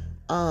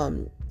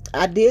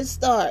 I did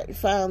start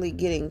finally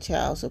getting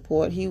child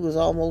support. He was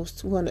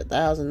almost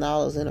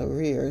 $200,000 in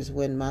arrears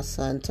when my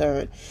son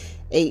turned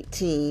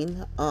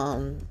 18.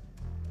 And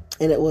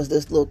it was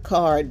this little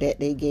card that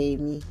they gave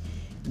me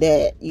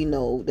that,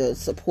 the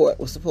support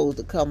was supposed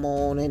to come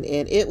on, and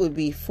it would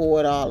be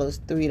 $4,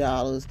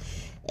 $3.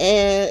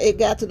 And it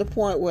got to the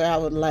point where I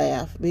would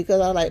laugh,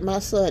 because I like, my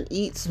son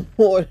eats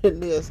more than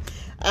this.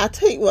 I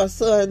take my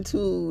son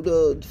to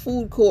the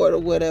food court or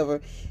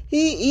whatever.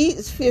 He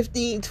eats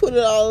 $15,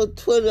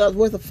 $20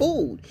 worth of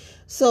food.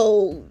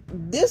 So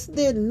this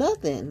did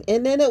nothing.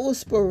 And then it was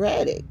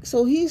sporadic.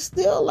 So he's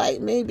still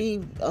like maybe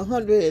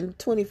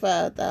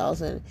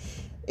 $125,000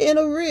 in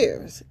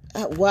arrears.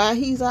 Why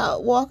he's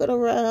out walking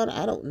around,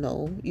 I don't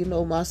know.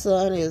 My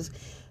son is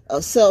a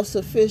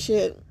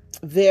self-sufficient,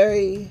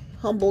 very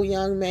humble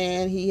young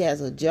man. He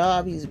has a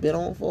job he's been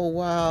on for a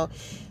while,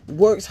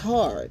 works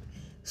hard.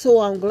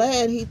 So I'm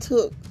glad he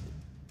took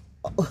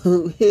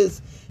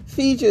his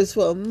features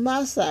from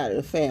my side of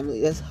the family.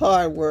 That's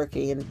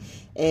hardworking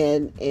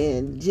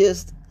and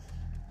just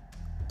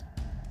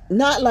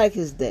not like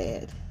his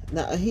dad.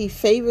 Now, he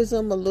favors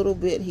him a little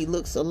bit. He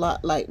looks a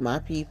lot like my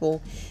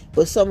people,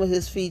 but some of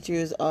his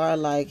features are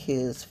like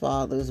his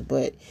father's.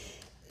 But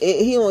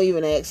he don't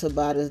even ask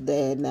about his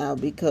dad now,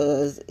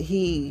 because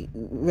he'll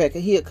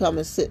come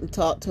and sit and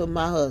talk to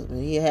my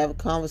husband. He'll have a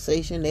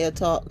conversation. They'll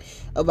talk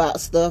about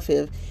stuff.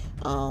 If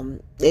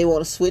they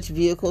want to switch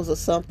vehicles or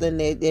something,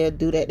 they'll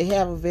do that. They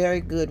have a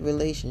very good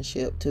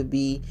relationship to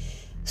be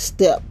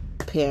step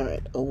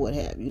parent or what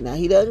have you. Now,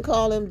 he doesn't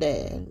call him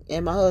dad,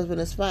 and my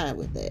husband is fine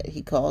with that.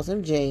 He calls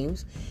him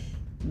James,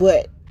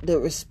 but the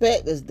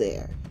respect is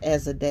there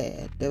as a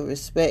dad. The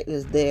respect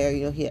is there.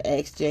 He'll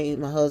ask James,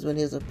 my husband,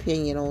 his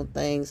opinion on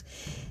things,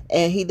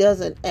 and he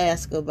doesn't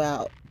ask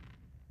about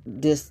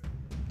this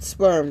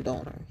sperm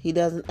donor. He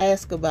doesn't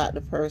ask about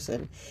the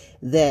person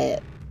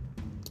that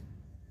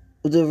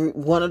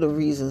one of the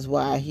reasons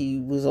why he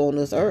was on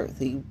this earth.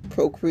 He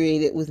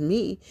procreated with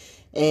me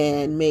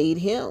and made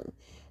him.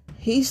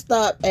 He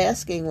stopped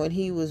asking when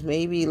he was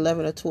maybe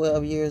 11 or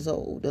 12 years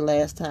old, the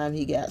last time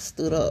he got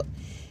stood up.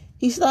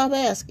 He stopped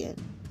asking.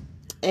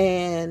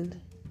 And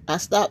I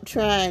stopped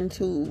trying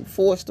to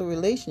force the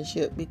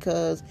relationship,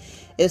 because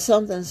if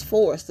something's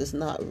forced, it's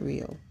not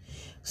real.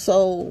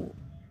 So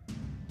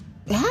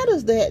how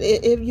does that,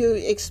 if you're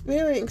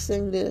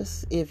experiencing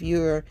this, if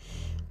you're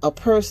a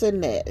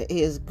person that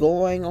is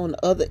going on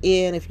the other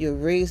end, if you're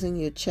raising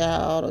your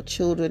child or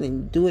children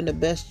and doing the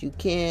best you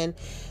can,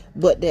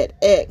 but that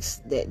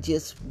ex that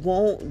just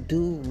won't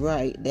do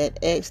right, that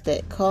ex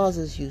that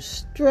causes you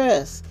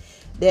stress,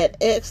 that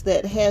ex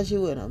that has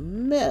you in a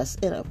mess,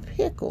 in a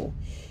pickle,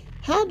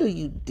 how do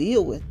you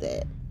deal with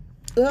that?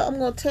 Well, I'm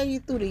going to tell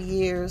you through the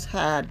years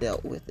how I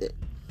dealt with it.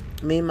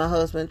 Me and my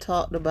husband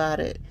talked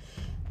about it,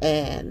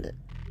 and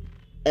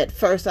at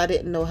first I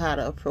didn't know how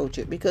to approach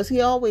it, because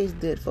he always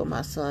did for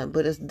my son,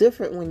 but it's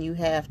different when you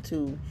have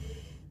to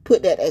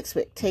put that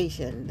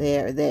expectation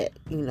there that,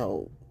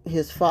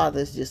 his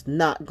father's just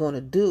not going to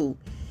do,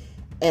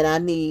 and I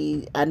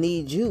need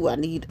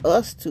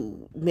us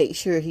to make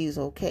sure he's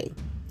okay.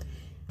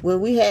 When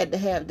we had to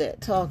have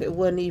that talk, it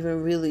wasn't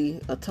even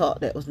really a talk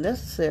that was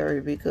necessary,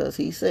 because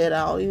he said,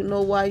 I don't even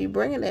know why you're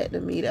bringing that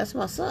to me. That's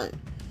my son.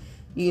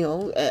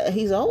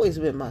 He's always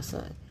been my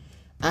son.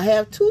 I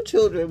have 2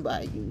 children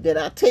by you that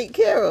I take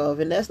care of,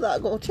 and that's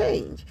not going to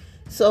change.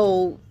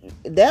 So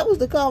that was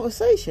the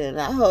conversation.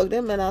 I hugged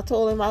him and I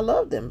told him I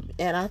loved him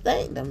and I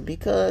thanked him,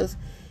 because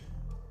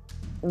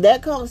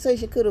that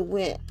conversation could have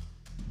went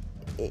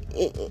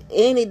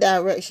any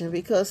direction,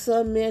 because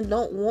some men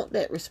don't want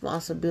that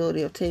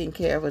responsibility of taking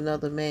care of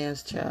another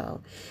man's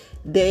child.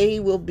 They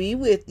will be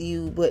with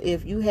you, but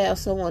if you have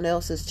someone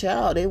else's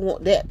child, they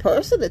want that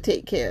person to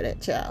take care of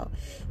that child.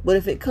 But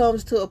if it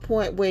comes to a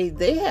point where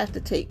they have to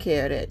take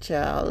care of that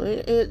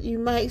child, you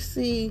might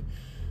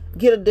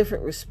get a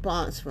different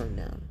response from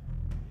them.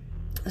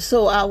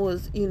 So I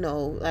was,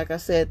 like I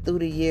said, through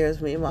the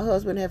years, me and my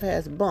husband have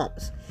had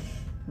bumps,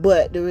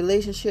 but the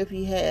relationship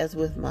he has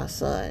with my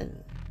son,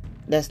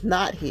 that's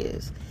not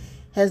his,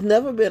 has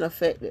never been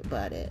affected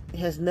by that.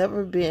 Has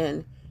never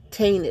been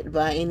tainted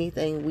by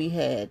anything we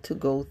had to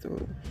go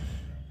through.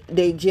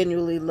 They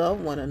genuinely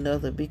love one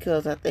another,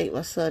 because I think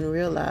my son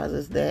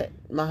realizes that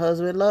my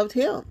husband loved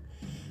him.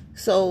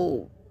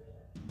 So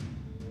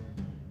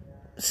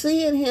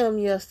seeing him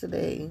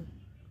yesterday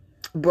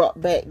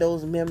brought back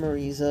those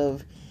memories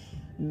of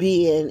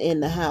being in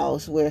the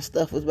house where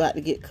stuff was about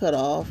to get cut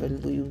off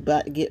and we were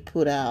about to get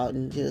put out,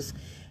 and just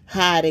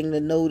hiding the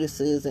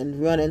notices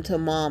and running to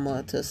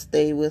mama to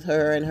stay with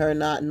her, and her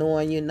not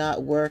knowing you're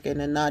not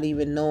working, and not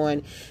even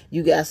knowing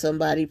you got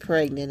somebody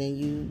pregnant, and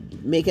you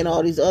making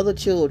all these other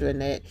children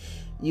that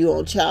you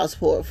on child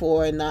support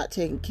for and not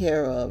taking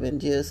care of. And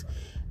just,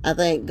 I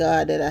thank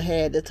God that I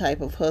had the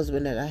type of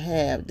husband that I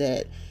have,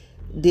 that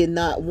did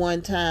not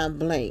one time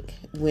blink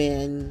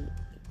when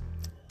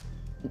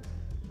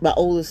my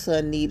oldest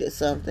son needed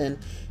something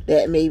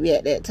that maybe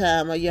at that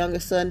time my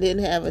youngest son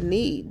didn't have a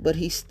need, but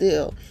he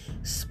still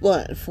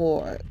spun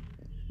for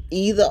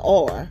either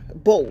or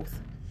both.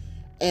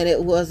 And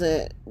it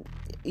wasn't,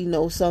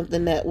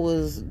 something that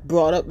was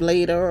brought up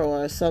later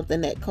or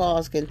something that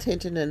caused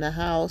contention in the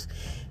house.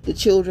 The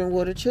children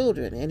were the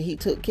children, and he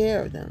took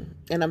care of them.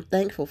 And I'm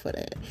thankful for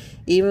that.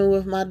 Even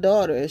with my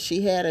daughter, if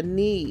she had a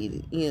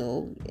need,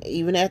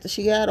 even after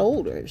she got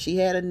older, if she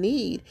had a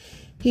need,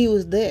 he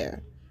was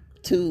there.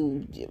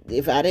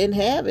 If I didn't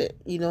have it,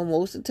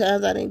 most of the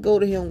times I didn't go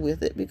to him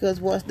with it, because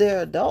once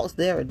they're adults,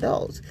 they're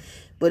adults.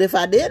 But if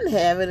I didn't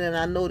have it and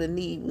I know the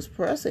need was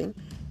pressing,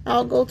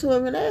 I'll go to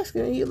him and ask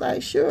him. And he's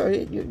like, sure,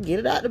 you get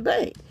it out the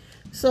bank.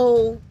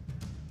 So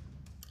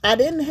I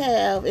didn't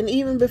have, and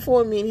even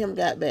before me and him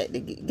got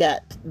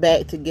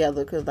back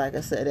together, because like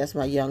I said, that's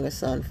my youngest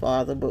son's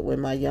father. But when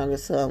my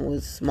youngest son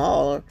was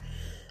smaller,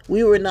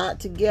 we were not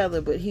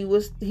together. But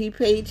he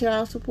paid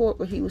child support,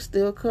 but he would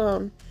still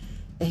come.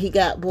 And he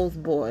got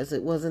both boys.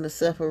 It wasn't a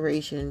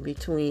separation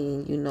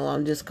between,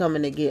 I'm just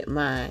coming to get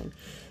mine.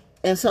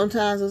 And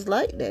sometimes it's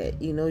like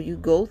that. You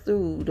go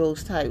through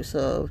those types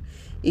of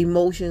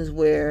emotions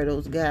where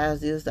those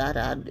guys just,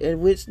 in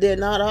which they're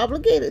not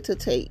obligated to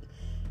take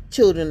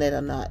children that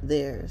are not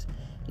theirs.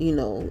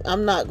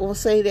 I'm not going to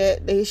say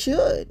that they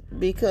should,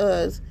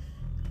 because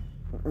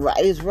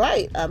right is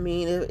right. I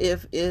mean,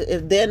 if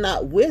they're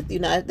not with you,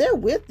 now if they're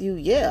with you,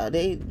 yeah,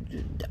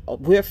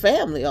 we're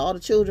family. All the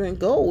children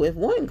go if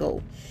one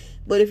go.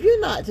 But if you're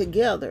not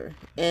together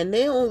and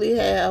they only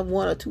have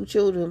 1 or 2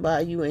 children by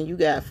you and you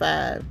got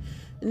 5,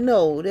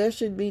 no, there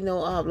should be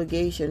no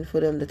obligation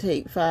for them to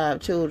take 5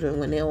 children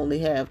when they only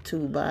have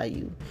 2 by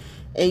you.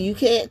 And you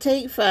can't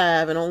take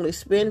 5 and only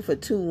spend for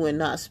 2 and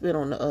not spend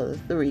on the other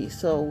 3.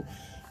 So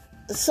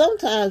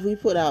sometimes we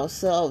put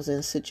ourselves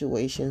in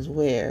situations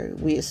where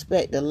we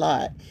expect a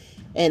lot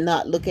and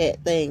not look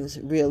at things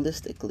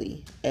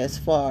realistically, as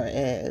far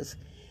as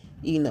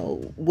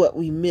what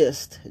we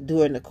missed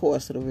during the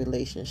course of the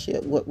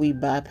relationship, what we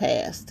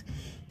bypassed,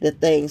 the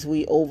things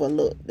we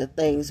overlooked, the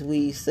things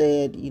we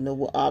said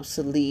were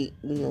obsolete,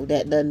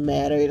 that doesn't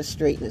matter, it'll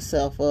straighten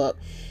itself up,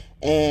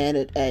 and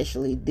it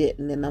actually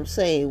didn't. And I'm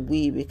saying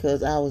we,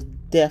 because I was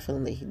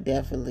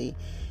definitely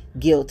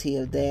guilty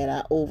of that.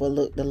 I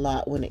overlooked a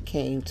lot when it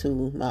came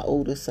to my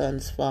oldest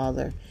son's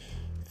father,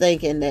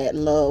 thinking that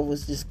love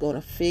was just going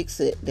to fix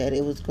it, that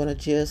it was going to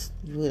just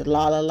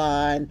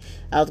la, and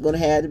I was going to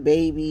have the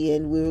baby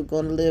and we were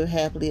going to live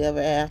happily ever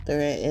after.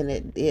 And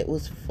it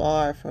was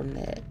far from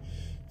that.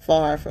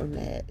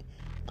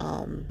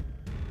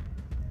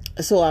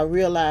 So I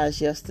realized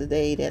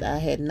yesterday that I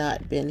had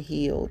not been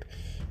healed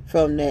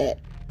from that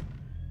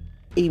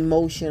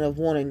emotion of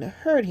wanting to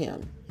hurt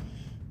him.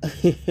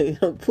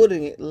 I'm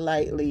putting it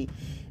lightly,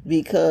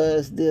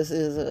 because this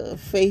is a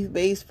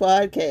faith-based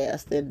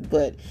podcast,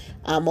 but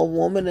I'm a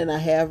woman and I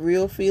have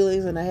real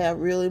feelings and I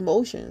have real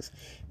emotions,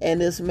 and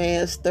this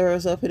man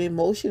stirs up an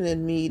emotion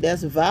in me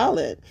that's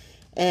violent,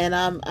 and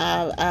I'm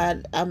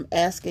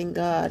asking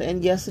God.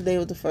 And yesterday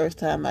was the first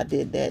time I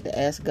did that, to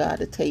ask God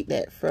to take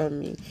that from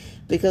me,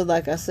 because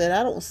like I said,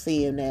 I don't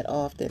see him that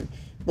often,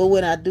 but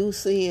when I do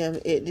see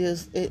him,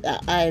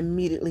 I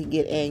immediately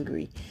get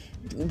angry.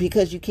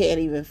 Because you can't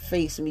even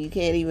face me. You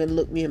can't even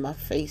look me in my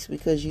face,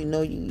 because you're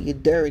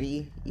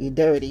dirty.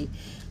 You're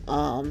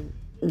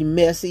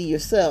messy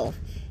yourself.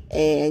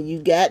 And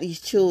you got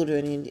these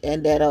children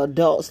and that are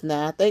adults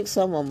now. I think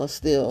some of them are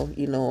still,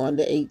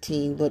 under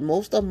 18, but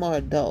most of them are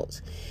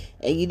adults.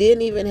 And you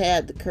didn't even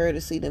have the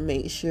courtesy to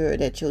make sure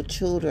that your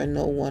children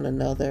know one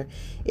another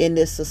in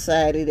this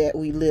society that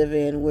we live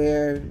in,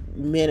 where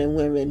men and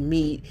women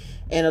meet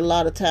And a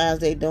lot of times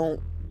they don't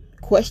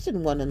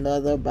question one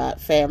another about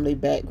family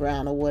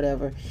background or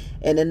whatever.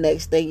 And the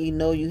next thing you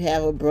know, you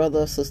have a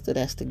brother or sister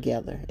that's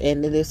together.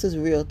 And this is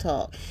real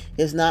talk.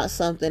 It's not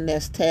something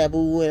that's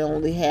taboo and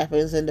only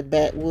happens in the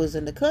backwoods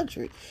in the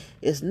country.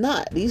 It's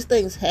not. These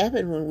things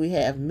happen when we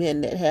have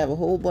men that have a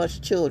whole bunch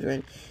of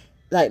children,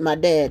 like my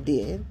dad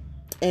did,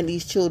 and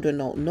these children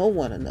don't know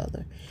one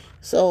another.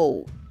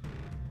 So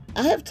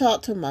I have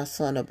talked to my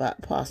son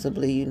about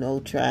possibly,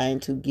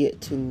 trying to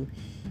get to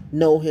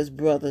know his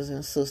brothers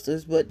and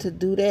sisters, but to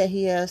do that,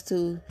 he has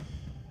to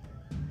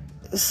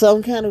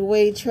some kind of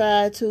way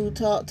try to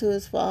talk to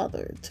his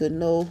father to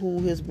know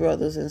who his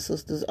brothers and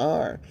sisters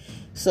are.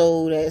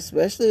 So that,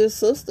 especially his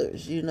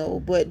sisters,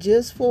 but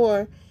just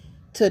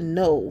to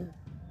know,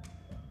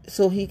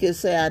 so he can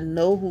say, I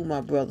know who my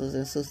brothers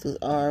and sisters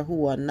are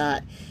who are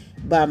not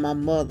by my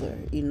mother.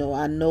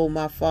 I know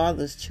my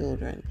father's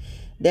children.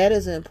 That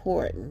is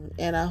important.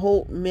 And I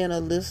hope men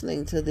are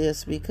listening to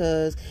this,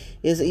 because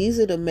it's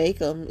easy to make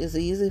them. It's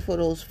easy for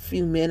those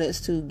few minutes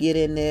to get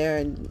in there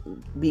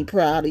and be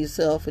proud of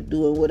yourself for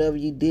doing whatever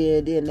you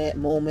did in that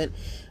moment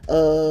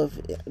of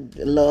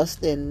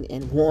lust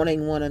and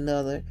wanting one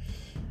another.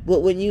 But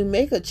when you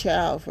make a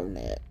child from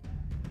that,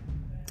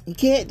 you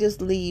can't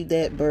just leave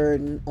that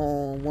burden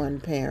on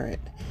one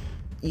parent.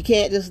 You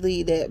can't just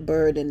leave that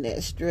burden,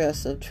 that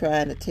stress of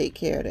trying to take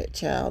care of that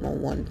child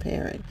on one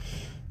parent.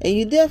 And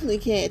you definitely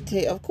can't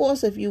take, of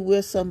course, if you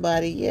with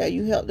somebody,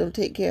 you help them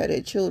take care of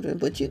their children.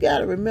 But you got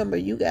to remember,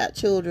 you got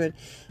children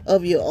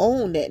of your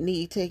own that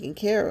need taken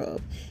care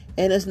of.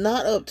 And it's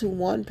not up to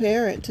one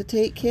parent to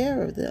take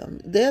care of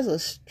them. There's a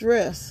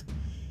stress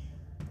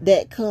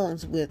that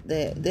comes with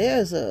that.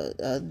 There's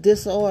a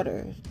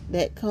disorder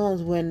that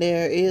comes when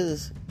there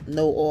is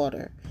no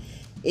order.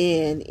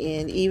 And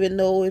even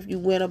though if you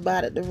went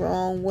about it the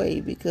wrong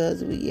way,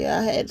 because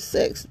I had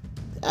sex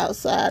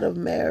outside of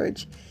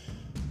marriage.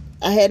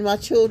 I had my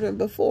children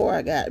before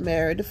I got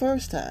married the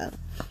first time.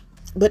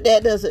 But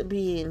that doesn't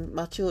mean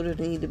my children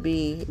need to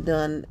be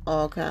done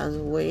all kinds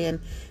of way.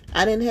 And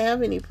I didn't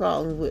have any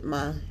problems with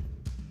my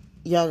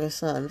youngest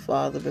son's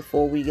father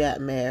before we got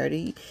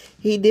married.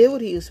 He did what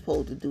he was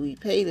supposed to do. He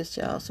paid his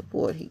child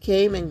support. He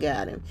came and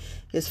got him.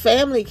 His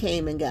family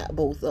came and got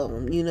both of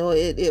them.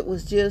 It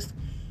was just,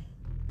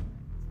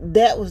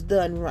 that was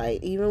done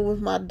right. Even with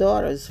my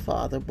daughter's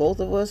father, both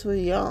of us were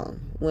young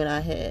when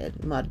I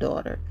had my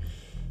daughter.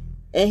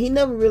 And he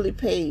never really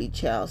paid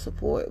child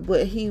support,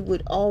 but he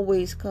would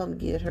always come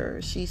get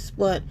her. She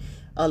spent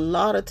a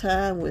lot of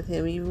time with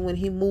him, even when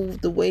he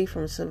moved away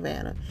from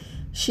Savannah.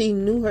 She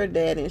knew her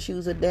daddy, and she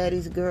was a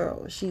daddy's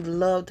girl. She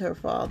loved her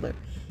father.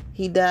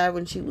 He died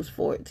when she was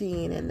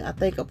 14, and I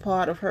think a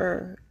part of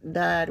her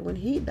died when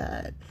he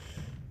died.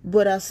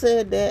 But I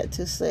said that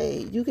to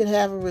say, you can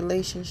have a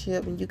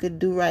relationship and you can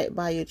do right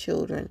by your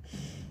children,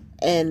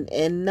 and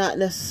not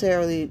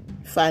necessarily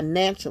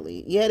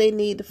financially. Yeah, they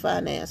need the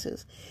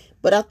finances.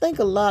 But I think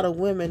a lot of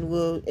women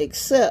will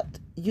accept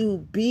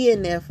you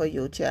being there for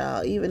your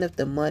child, even if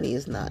the money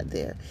is not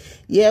there.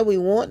 Yeah, we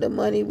want the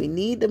money. We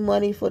need the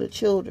money for the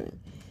children.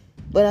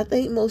 But I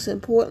think most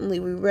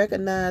importantly, we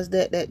recognize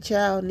that that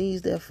child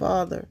needs their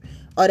father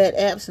or that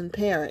absent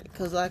parent.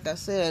 Because like I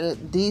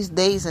said, these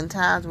days and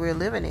times we're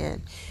living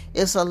in,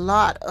 it's a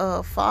lot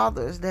of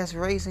fathers that's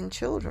raising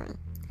children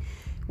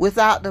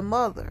without the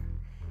mother.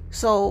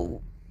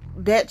 So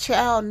that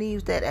child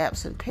needs that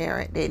absent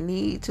parent. They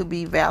need to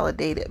be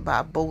validated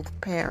by both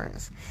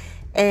parents.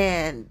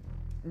 And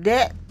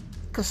that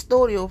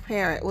custodial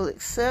parent will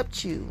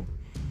accept you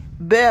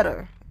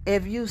better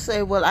if you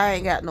say, well, I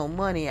ain't got no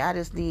money. I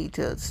just need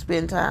to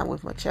spend time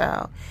with my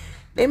child.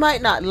 They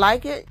might not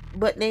like it,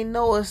 but they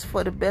know it's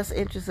for the best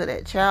interest of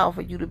that child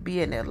for you to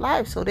be in their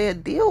life. So they'll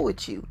deal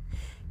with you.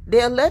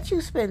 They'll let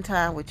you spend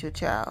time with your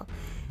child.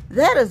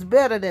 That is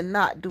better than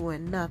not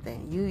doing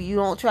nothing. You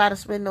don't try to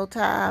spend no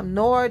time,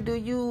 nor do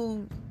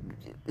you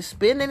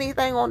spend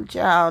anything on the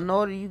child,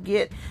 nor do you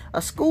get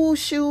a school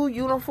shoe,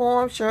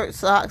 uniform, shirt,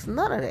 socks,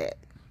 none of that.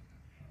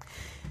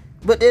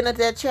 But then if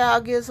that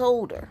child gets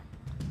older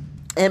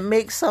and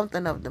makes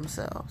something of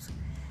themselves,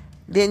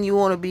 then you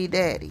want to be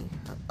daddy,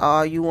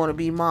 or you want to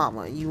be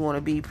mama, you want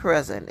to be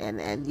present,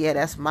 and yeah,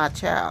 that's my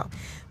child.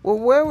 Well,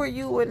 where were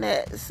you when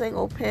that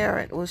single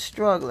parent was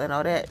struggling,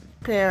 or that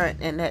parent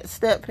and that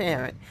step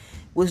parent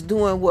was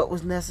doing what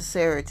was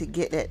necessary to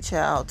get that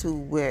child to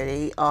where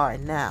they are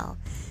now?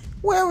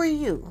 Where were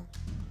you?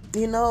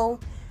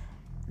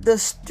 The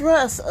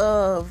stress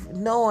of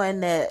knowing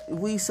that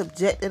we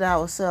subjected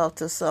ourselves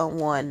to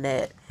someone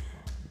that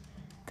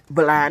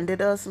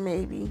blinded us,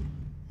 maybe,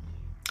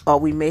 or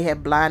we may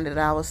have blinded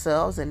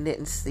ourselves and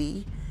didn't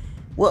see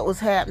what was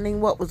happening,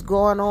 what was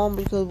going on,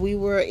 because we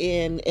were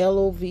in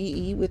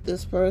LOVE with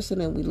this person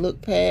and we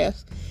looked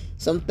past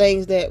some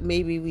things that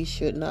maybe we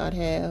should not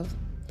have.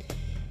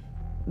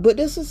 But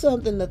this is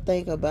something to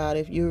think about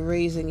if you're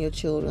raising your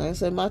children. Like I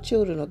said, my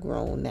children are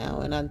grown now,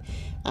 and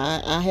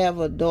I have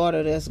a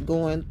daughter that's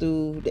going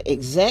through the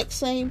exact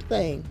same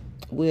thing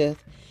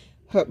with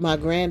my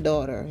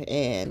granddaughter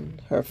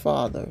and her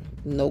father.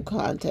 No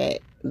contact,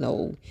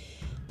 no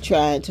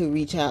trying to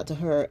reach out to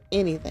her,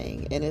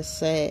 anything. And it's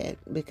sad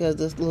because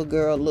this little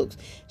girl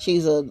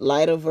she's a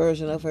lighter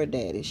version of her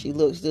daddy. She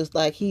looks just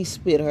like he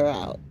spit her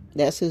out.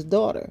 That's his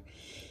daughter.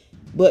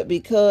 But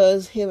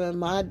because him and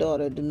my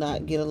daughter do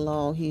not get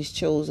along, he's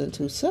chosen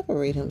to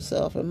separate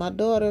himself. And my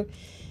daughter,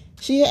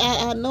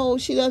 I know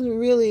she doesn't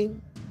really,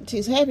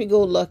 she's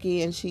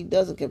happy-go-lucky and she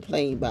doesn't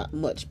complain about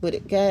much, but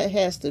it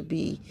has to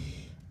be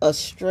a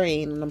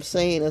strain. And I'm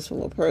saying this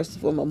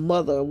from a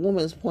mother, a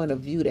woman's point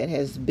of view that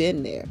has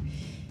been there.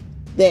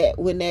 That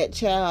when that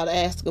child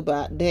asks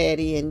about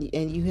daddy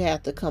and you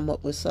have to come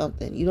up with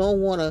something, you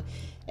don't want to,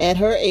 at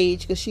her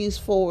age, because she's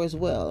 4 as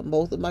well.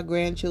 Both of my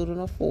grandchildren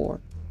are 4.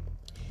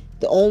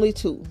 The only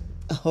 2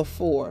 are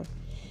 4.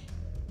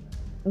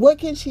 What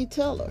can she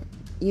tell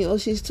her?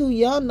 She's too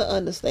young to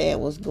understand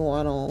what's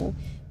going on,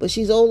 but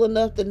she's old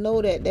enough to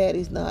know that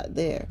daddy's not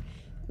there.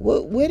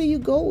 Where do you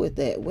go with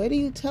that? Where do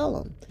you tell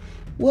them?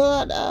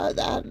 Well,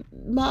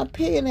 my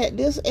opinion at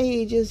this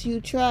age is you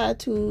try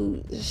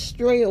to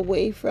stray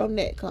away from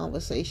that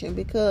conversation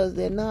because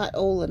they're not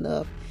old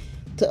enough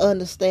to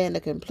understand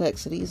the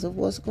complexities of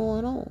what's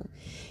going on.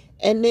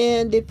 And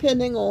then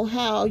depending on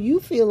how you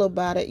feel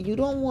about it, you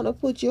don't want to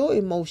put your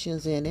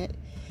emotions in it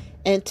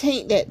and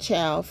taint that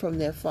child from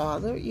their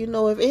father.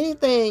 If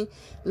anything,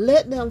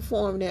 let them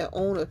form their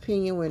own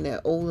opinion when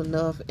they're old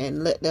enough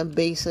and let them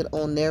base it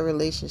on their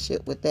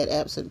relationship with that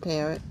absent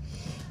parent.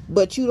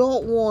 But you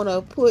don't want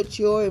to put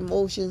your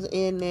emotions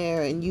in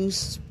there and you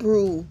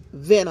sprue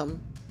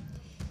venom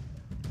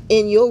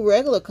in your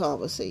regular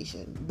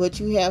conversation. But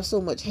you have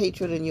so much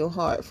hatred in your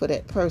heart for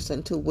that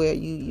person to where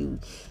you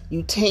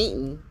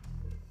tainting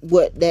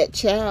what that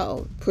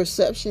child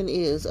perception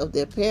is of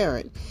their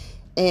parent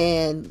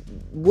and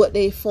what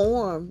they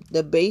form.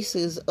 The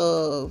basis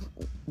of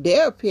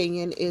their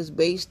opinion is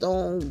based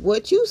on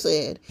what you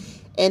said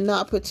and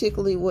not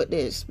particularly what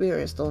they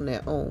experienced on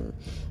their own.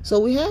 So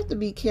we have to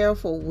be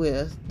careful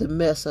with the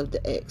mess of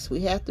the ex.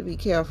 We have to be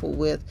careful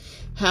with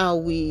how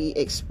we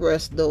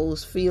express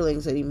those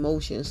feelings and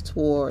emotions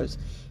towards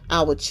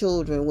our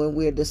children when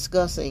we're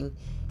discussing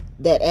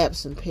that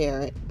absent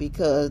parent,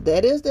 because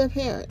that is their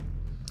parent.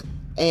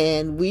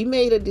 And we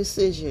made a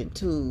decision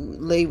to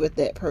lay with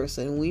that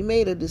person. We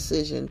made a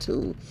decision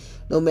to,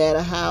 no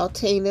matter how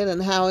tainted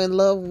and how in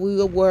love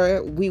we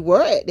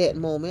were at that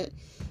moment,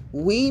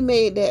 we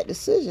made that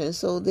decision.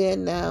 So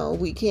then now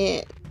we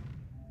can't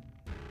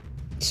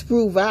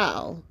sprue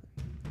vow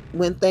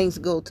when things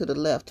go to the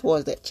left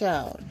towards that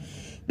child,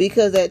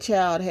 because that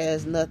child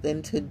has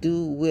nothing to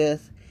do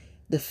with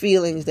the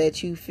feelings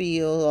that you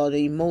feel or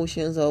the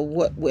emotions or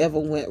whatever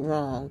went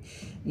wrong.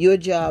 Your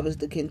job is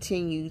to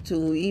continue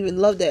to even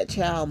love that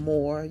child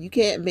more. You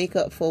can't make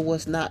up for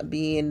what's not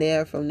being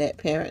there from that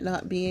parent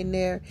not being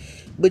there,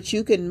 but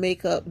you can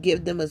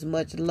give them as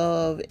much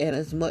love and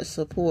as much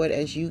support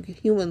as you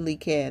humanly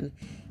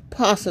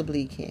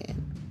possibly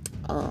can.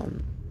 I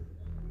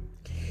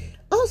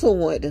also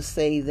wanted to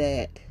say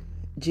that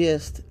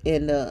just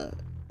in the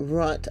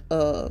runt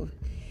of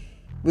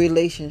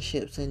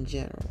relationships in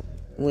general,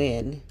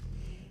 when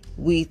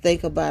we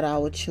think about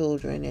our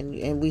children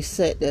and we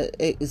set the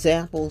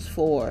examples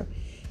for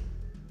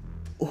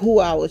who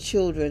our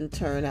children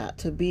turn out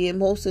to be, and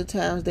most of the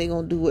times they're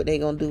going to do what they're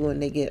going to do when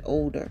they get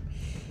older.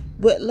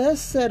 But let's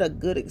set a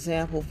good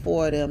example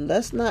for them.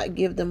 Let's not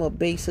give them a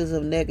basis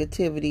of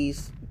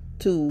negativities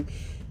to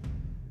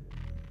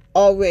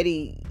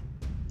already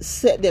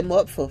set them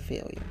up for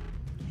failure.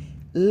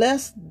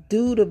 Let's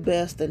do the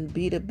best and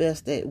be the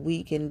best that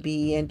we can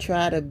be and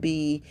try to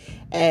be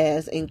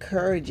as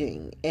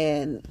encouraging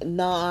and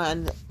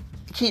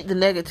keep the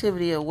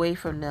negativity away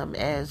from them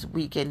as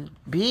we can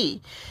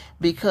be,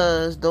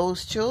 because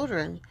those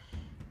children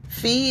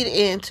feed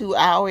into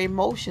our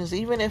emotions.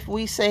 Even if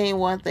we saying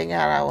one thing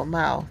out of our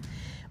mouth,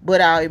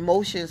 but our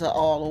emotions are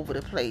all over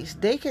the place,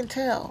 they can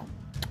tell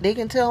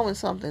when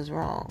something's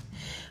wrong.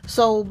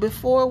 So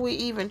before we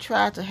even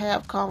try to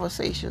have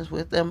conversations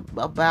with them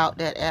about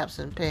that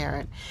absent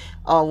parent,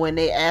 or when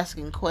they're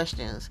asking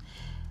questions,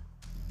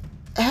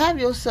 have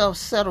yourself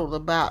settled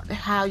about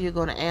how you're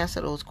going to answer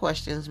those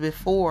questions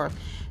before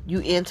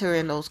you enter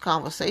in those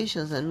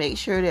conversations, and make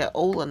sure they're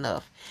old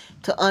enough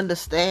to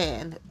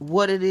understand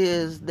what it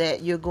is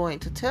that you're going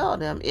to tell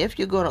them if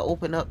you're going to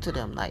open up to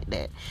them like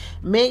that.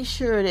 Make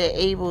sure they're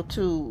able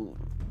to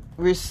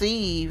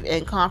receive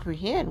and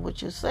comprehend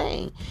what you're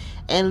saying,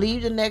 and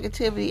leave the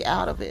negativity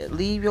out of it.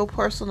 Leave your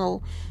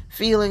personal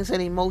feelings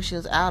and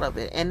emotions out of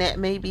it. And that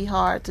may be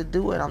hard to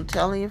do it. I'm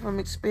telling you from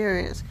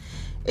experience,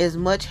 as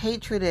much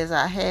hatred as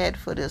I had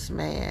for this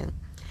man,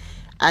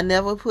 I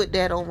never put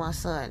that on my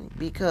son,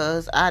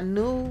 because I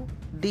knew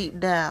deep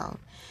down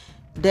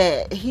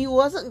that he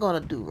wasn't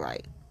going to do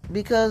right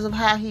because of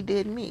how he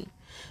did me.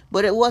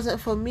 But it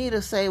wasn't for me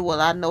to say,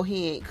 well, I know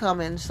he ain't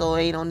coming, so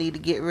I don't need to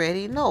get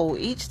ready. No,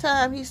 each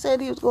time he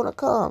said he was going to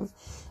come,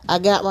 I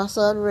got my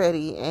son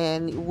ready,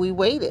 and we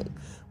waited.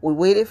 We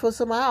waited for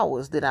some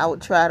hours. Then I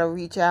would try to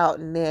reach out,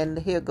 and then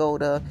here go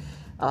to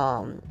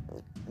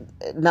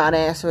not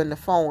answering the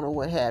phone or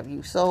what have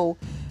you. So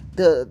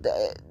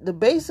the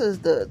basis,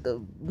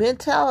 the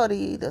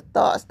mentality, the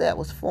thoughts that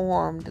was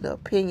formed, the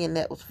opinion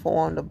that was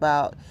formed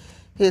about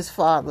his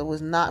father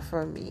was not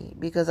for me,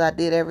 because I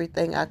did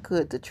everything I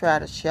could to try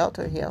to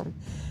shelter him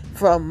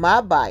from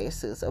my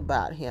biases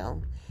about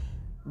him.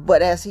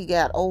 But as he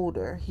got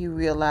older, he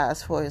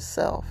realized for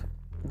himself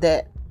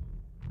that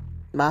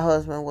my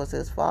husband was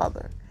his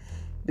father,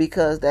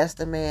 because that's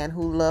the man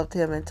who loved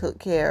him and took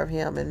care of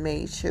him and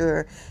made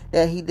sure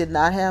that he did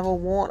not have a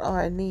want or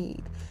a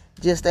need,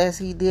 just as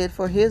he did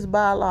for his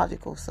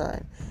biological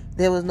son.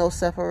 There was no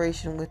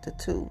separation with the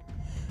two.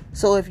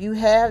 So if you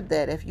have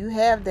that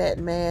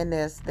man,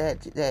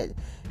 that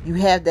you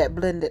have that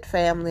blended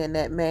family, and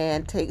that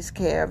man takes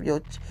care of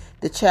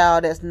the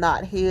child that's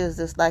not his,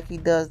 just like he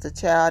does the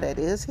child that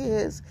is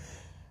his,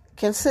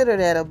 consider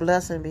that a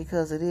blessing,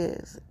 because it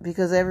is.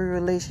 Because every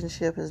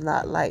relationship is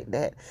not like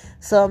that.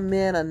 Some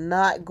men are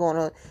not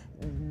gonna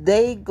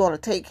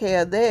take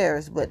care of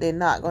theirs, but they're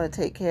not gonna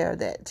take care of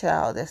that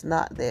child that's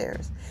not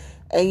theirs.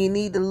 And you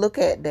need to look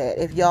at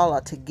that if y'all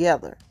are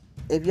together.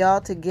 If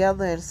y'all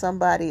together and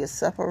somebody is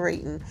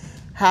separating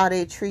how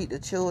they treat the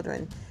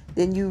children,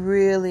 then you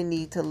really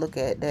need to look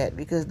at that,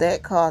 because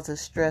that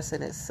causes stress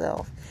in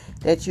itself.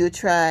 That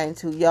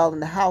y'all in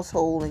the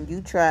household, and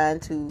you trying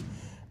to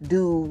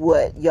do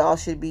what y'all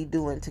should be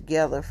doing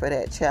together for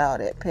that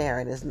child. That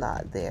parent is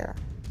not there.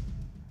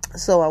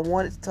 So I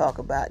wanted to talk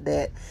about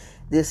that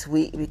this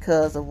week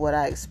because of what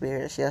I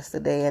experienced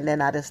yesterday. And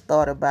then I just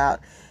thought about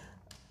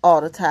all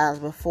the times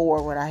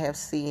before when I have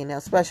seen,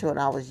 especially when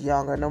I was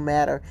younger, no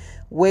matter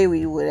where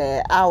we were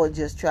at, I would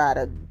just try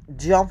to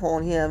jump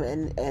on him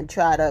and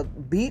try to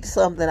beat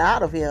something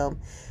out of him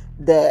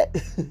that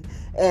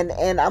and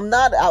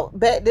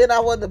back then I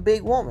wasn't a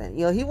big woman.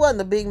 He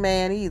wasn't a big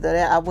man either.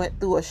 I went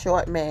through a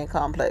short man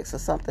complex or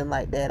something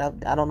like that.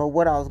 I don't know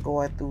what I was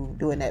going through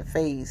during that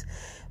phase.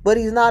 But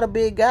he's not a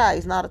big guy.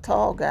 He's not a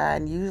tall guy.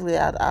 And usually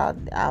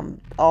I'm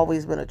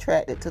always been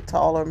attracted to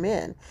taller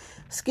men.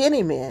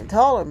 Skinny men,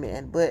 taller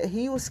men. But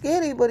he was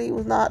skinny, but he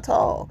was not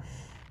tall.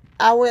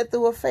 I went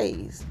through a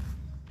phase.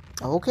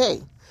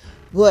 Okay.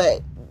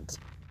 But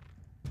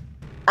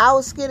I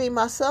was skinny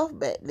myself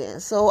back then.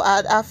 So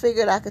I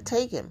figured I could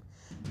take him.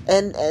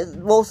 And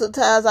most of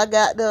the times I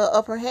got the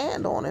upper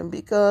hand on him,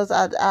 because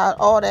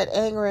all that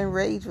anger and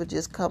rage would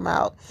just come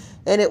out.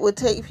 And it would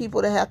take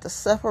people to have to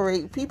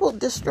separate people,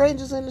 just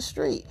strangers in the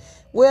street.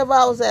 Wherever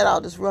I was at, I'll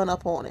just run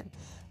up on him.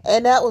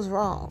 And that was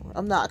wrong.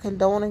 I'm not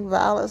condoning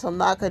violence. I'm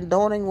not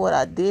condoning what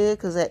I did,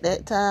 because at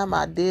that time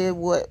I did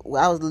what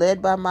I was led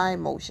by my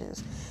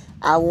emotions.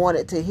 I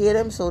wanted to hit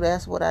him, so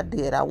that's what I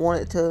did. I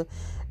wanted to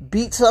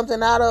beat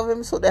something out of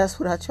him, so that's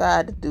what I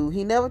tried to do.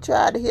 He never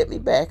tried to hit me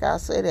back, I'll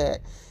say that.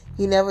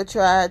 He never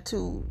tried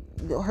to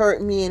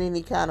hurt me in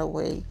any kind of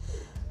way.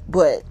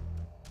 But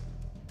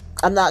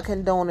I'm not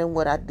condoning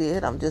what I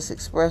did. I'm just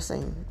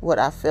expressing what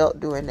I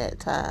felt during that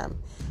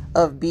time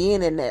of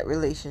being in that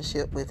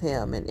relationship with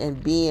him,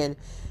 and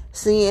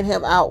seeing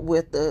him out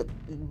with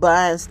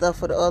buying stuff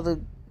for the other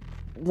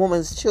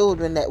woman's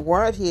children that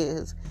weren't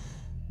his.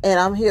 And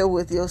I'm here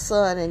with your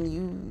son, and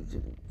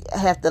you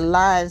have to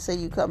lie and say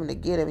you coming to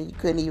get him, and you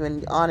couldn't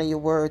even honor your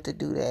word to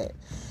do that.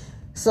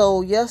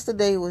 So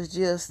yesterday was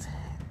just,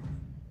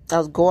 I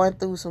was going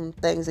through some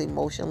things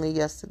emotionally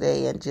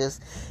yesterday, and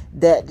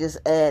that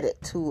just added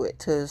to it,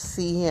 to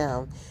see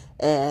him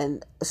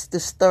and to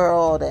stir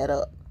all that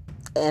up,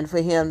 and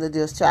for him to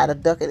just try to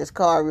duck in his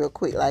car real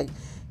quick. Like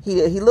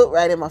he looked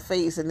right in my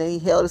face, and then he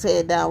held his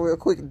head down real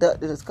quick and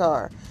ducked in his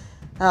car.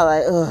 I was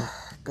like, oh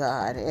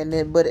God.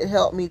 But it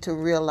helped me to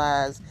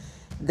realize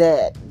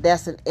that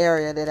that's an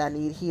area that I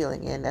need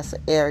healing in. That's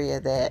an area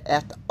that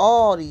after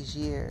all these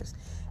years,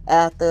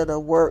 after the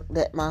work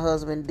that my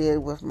husband did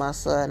with my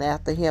son,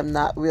 after him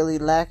not really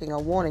lacking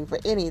or wanting for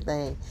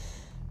anything,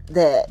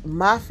 that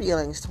my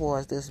feelings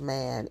towards this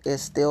man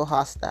is still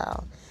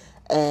hostile.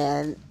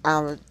 And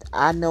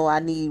I know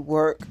I need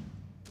work.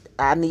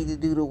 I need to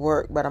do the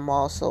work, but I'm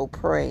also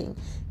praying,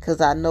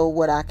 because I know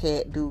what I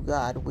can't do,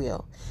 God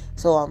will.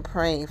 So I'm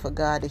praying for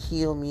God to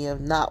heal me of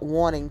not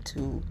wanting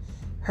to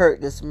hurt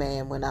this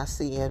man when I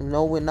see him.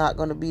 No, we're not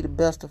going to be the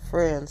best of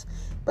friends,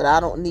 but I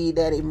don't need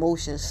that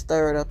emotion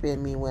stirred up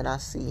in me when I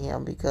see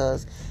him,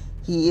 because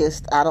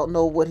I don't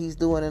know what he's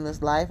doing in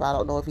his life. I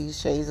don't know if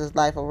he's changed his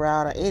life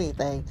around or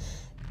anything.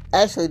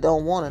 Actually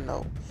don't want to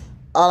know.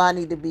 All I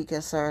need to be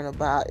concerned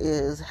about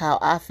is how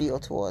I feel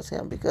towards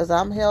him, because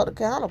I'm held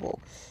accountable,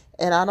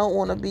 and I don't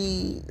want to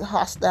be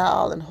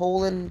hostile and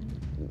holding,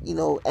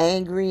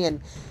 angry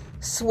and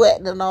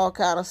sweating and all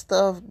kind of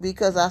stuff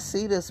because I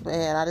see this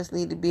man. I just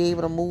need to be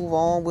able to move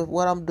on with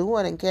what I'm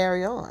doing and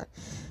carry on.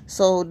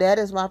 So that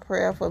is my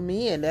prayer for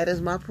me, and that is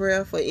my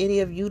prayer for any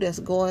of you that's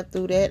going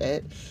through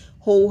that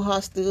whole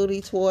hostility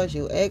towards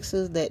your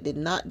exes that did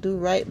not do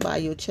right by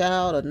your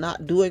child or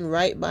not doing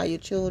right by your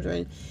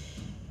children.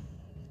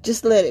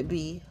 Just let it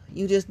be.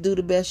 You just do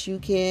the best you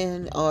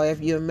can. Or if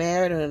you're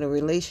married or in a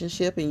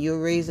relationship and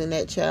you're raising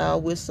that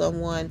child with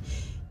someone,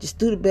 just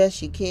do the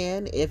best you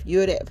can. If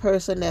you're that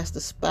person that's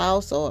the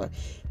spouse or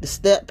the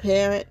step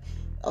parent,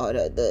 or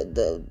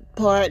the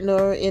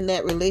partner in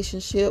that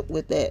relationship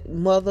with that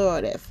mother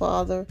or that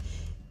father,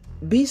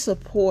 be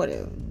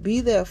supportive.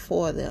 Be there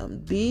for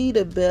them. Be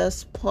the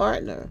best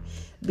partner.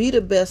 Be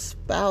the best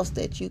spouse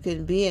that you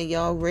can be, and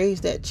y'all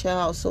raise that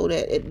child so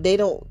that they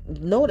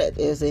don't know that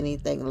there's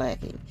anything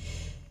lacking.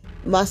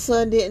 My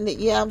son didn't.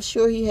 Yeah, I'm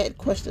sure he had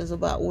questions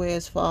about where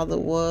his father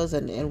was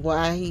and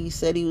why he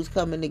said he was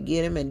coming to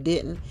get him and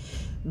didn't.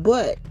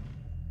 But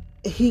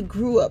he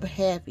grew up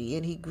happy,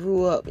 and he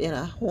grew up in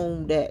a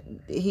home that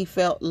he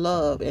felt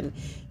love. And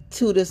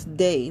to this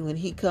day, when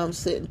he comes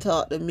sit and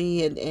talk to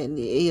me, and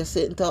he'll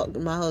sit and talk to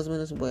my husband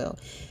as well,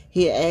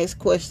 he asks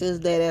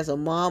questions that as a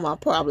mom I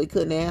probably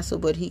couldn't answer,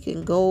 but he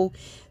can go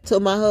to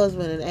my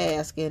husband and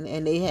ask,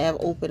 and they have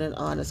open and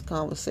honest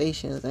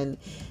conversations. And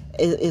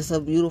it's a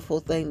beautiful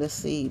thing to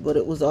see. But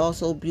it was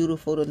also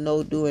beautiful to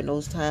know during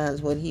those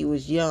times when he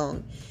was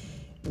young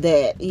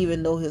that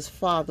even though his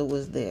father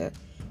was there,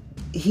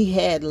 he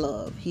had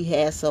love. He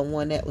had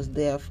someone that was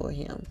there for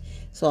him.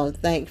 So I'm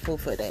thankful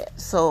for that.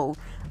 So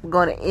I'm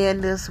going to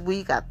end this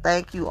week. I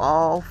thank you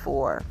all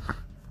for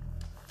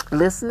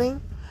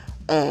listening,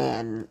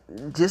 and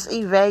just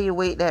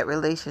evaluate that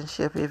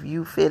relationship if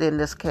you fit in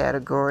this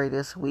category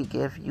this week.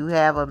 If you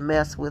have a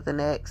mess with an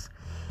ex,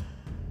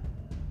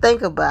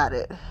 think about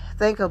it.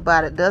 Think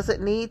about it. Does it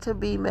need to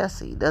be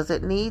messy? Does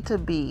it need to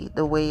be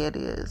the way it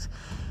is?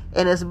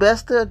 And it's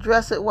best to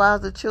address it while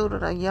the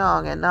children are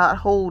young, and not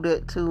hold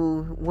it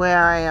to where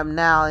I am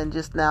now and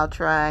just now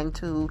trying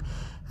to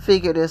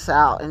figure this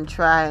out and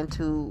trying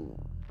to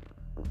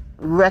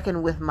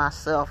reckon with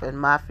myself and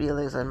my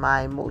feelings and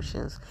my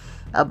emotions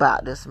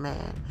about this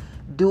man.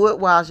 Do it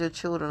while your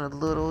children are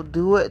little.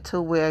 Do it to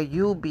where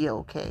you'll be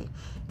okay,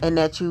 and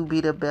that you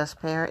be the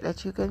best parent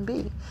that you can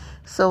be.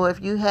 So if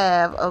you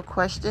have a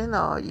question,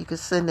 or you can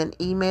send an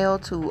email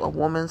to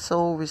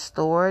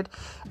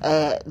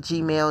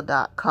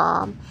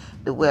awomansoulrestored@gmail.com.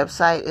 The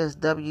website is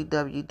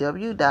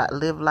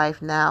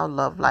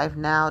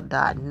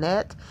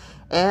www.livelifenowlovelifenow.net.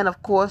 And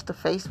of course, the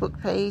Facebook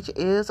page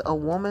is A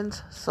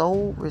Woman's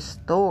Soul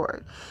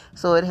Restored.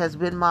 So it has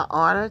been my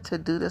honor to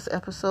do this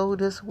episode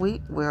this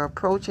week. We're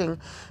approaching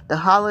the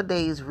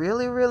holidays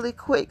really, really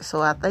quick.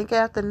 So I think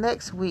after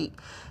next week,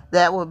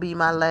 that will be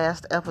my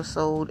last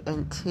episode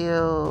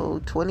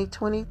until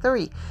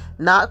 2023.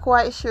 Not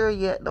quite sure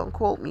yet. Don't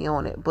quote me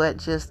on it. But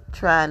just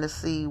trying to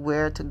see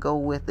where to go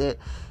with it.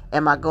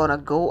 Am I going to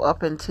go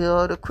up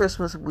until the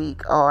Christmas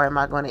week, or am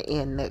I going to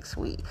end next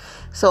week?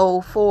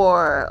 So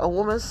for A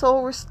Woman's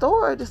Soul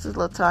Restored, this is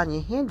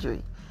Latonia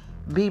Hendry.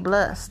 Be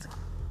blessed.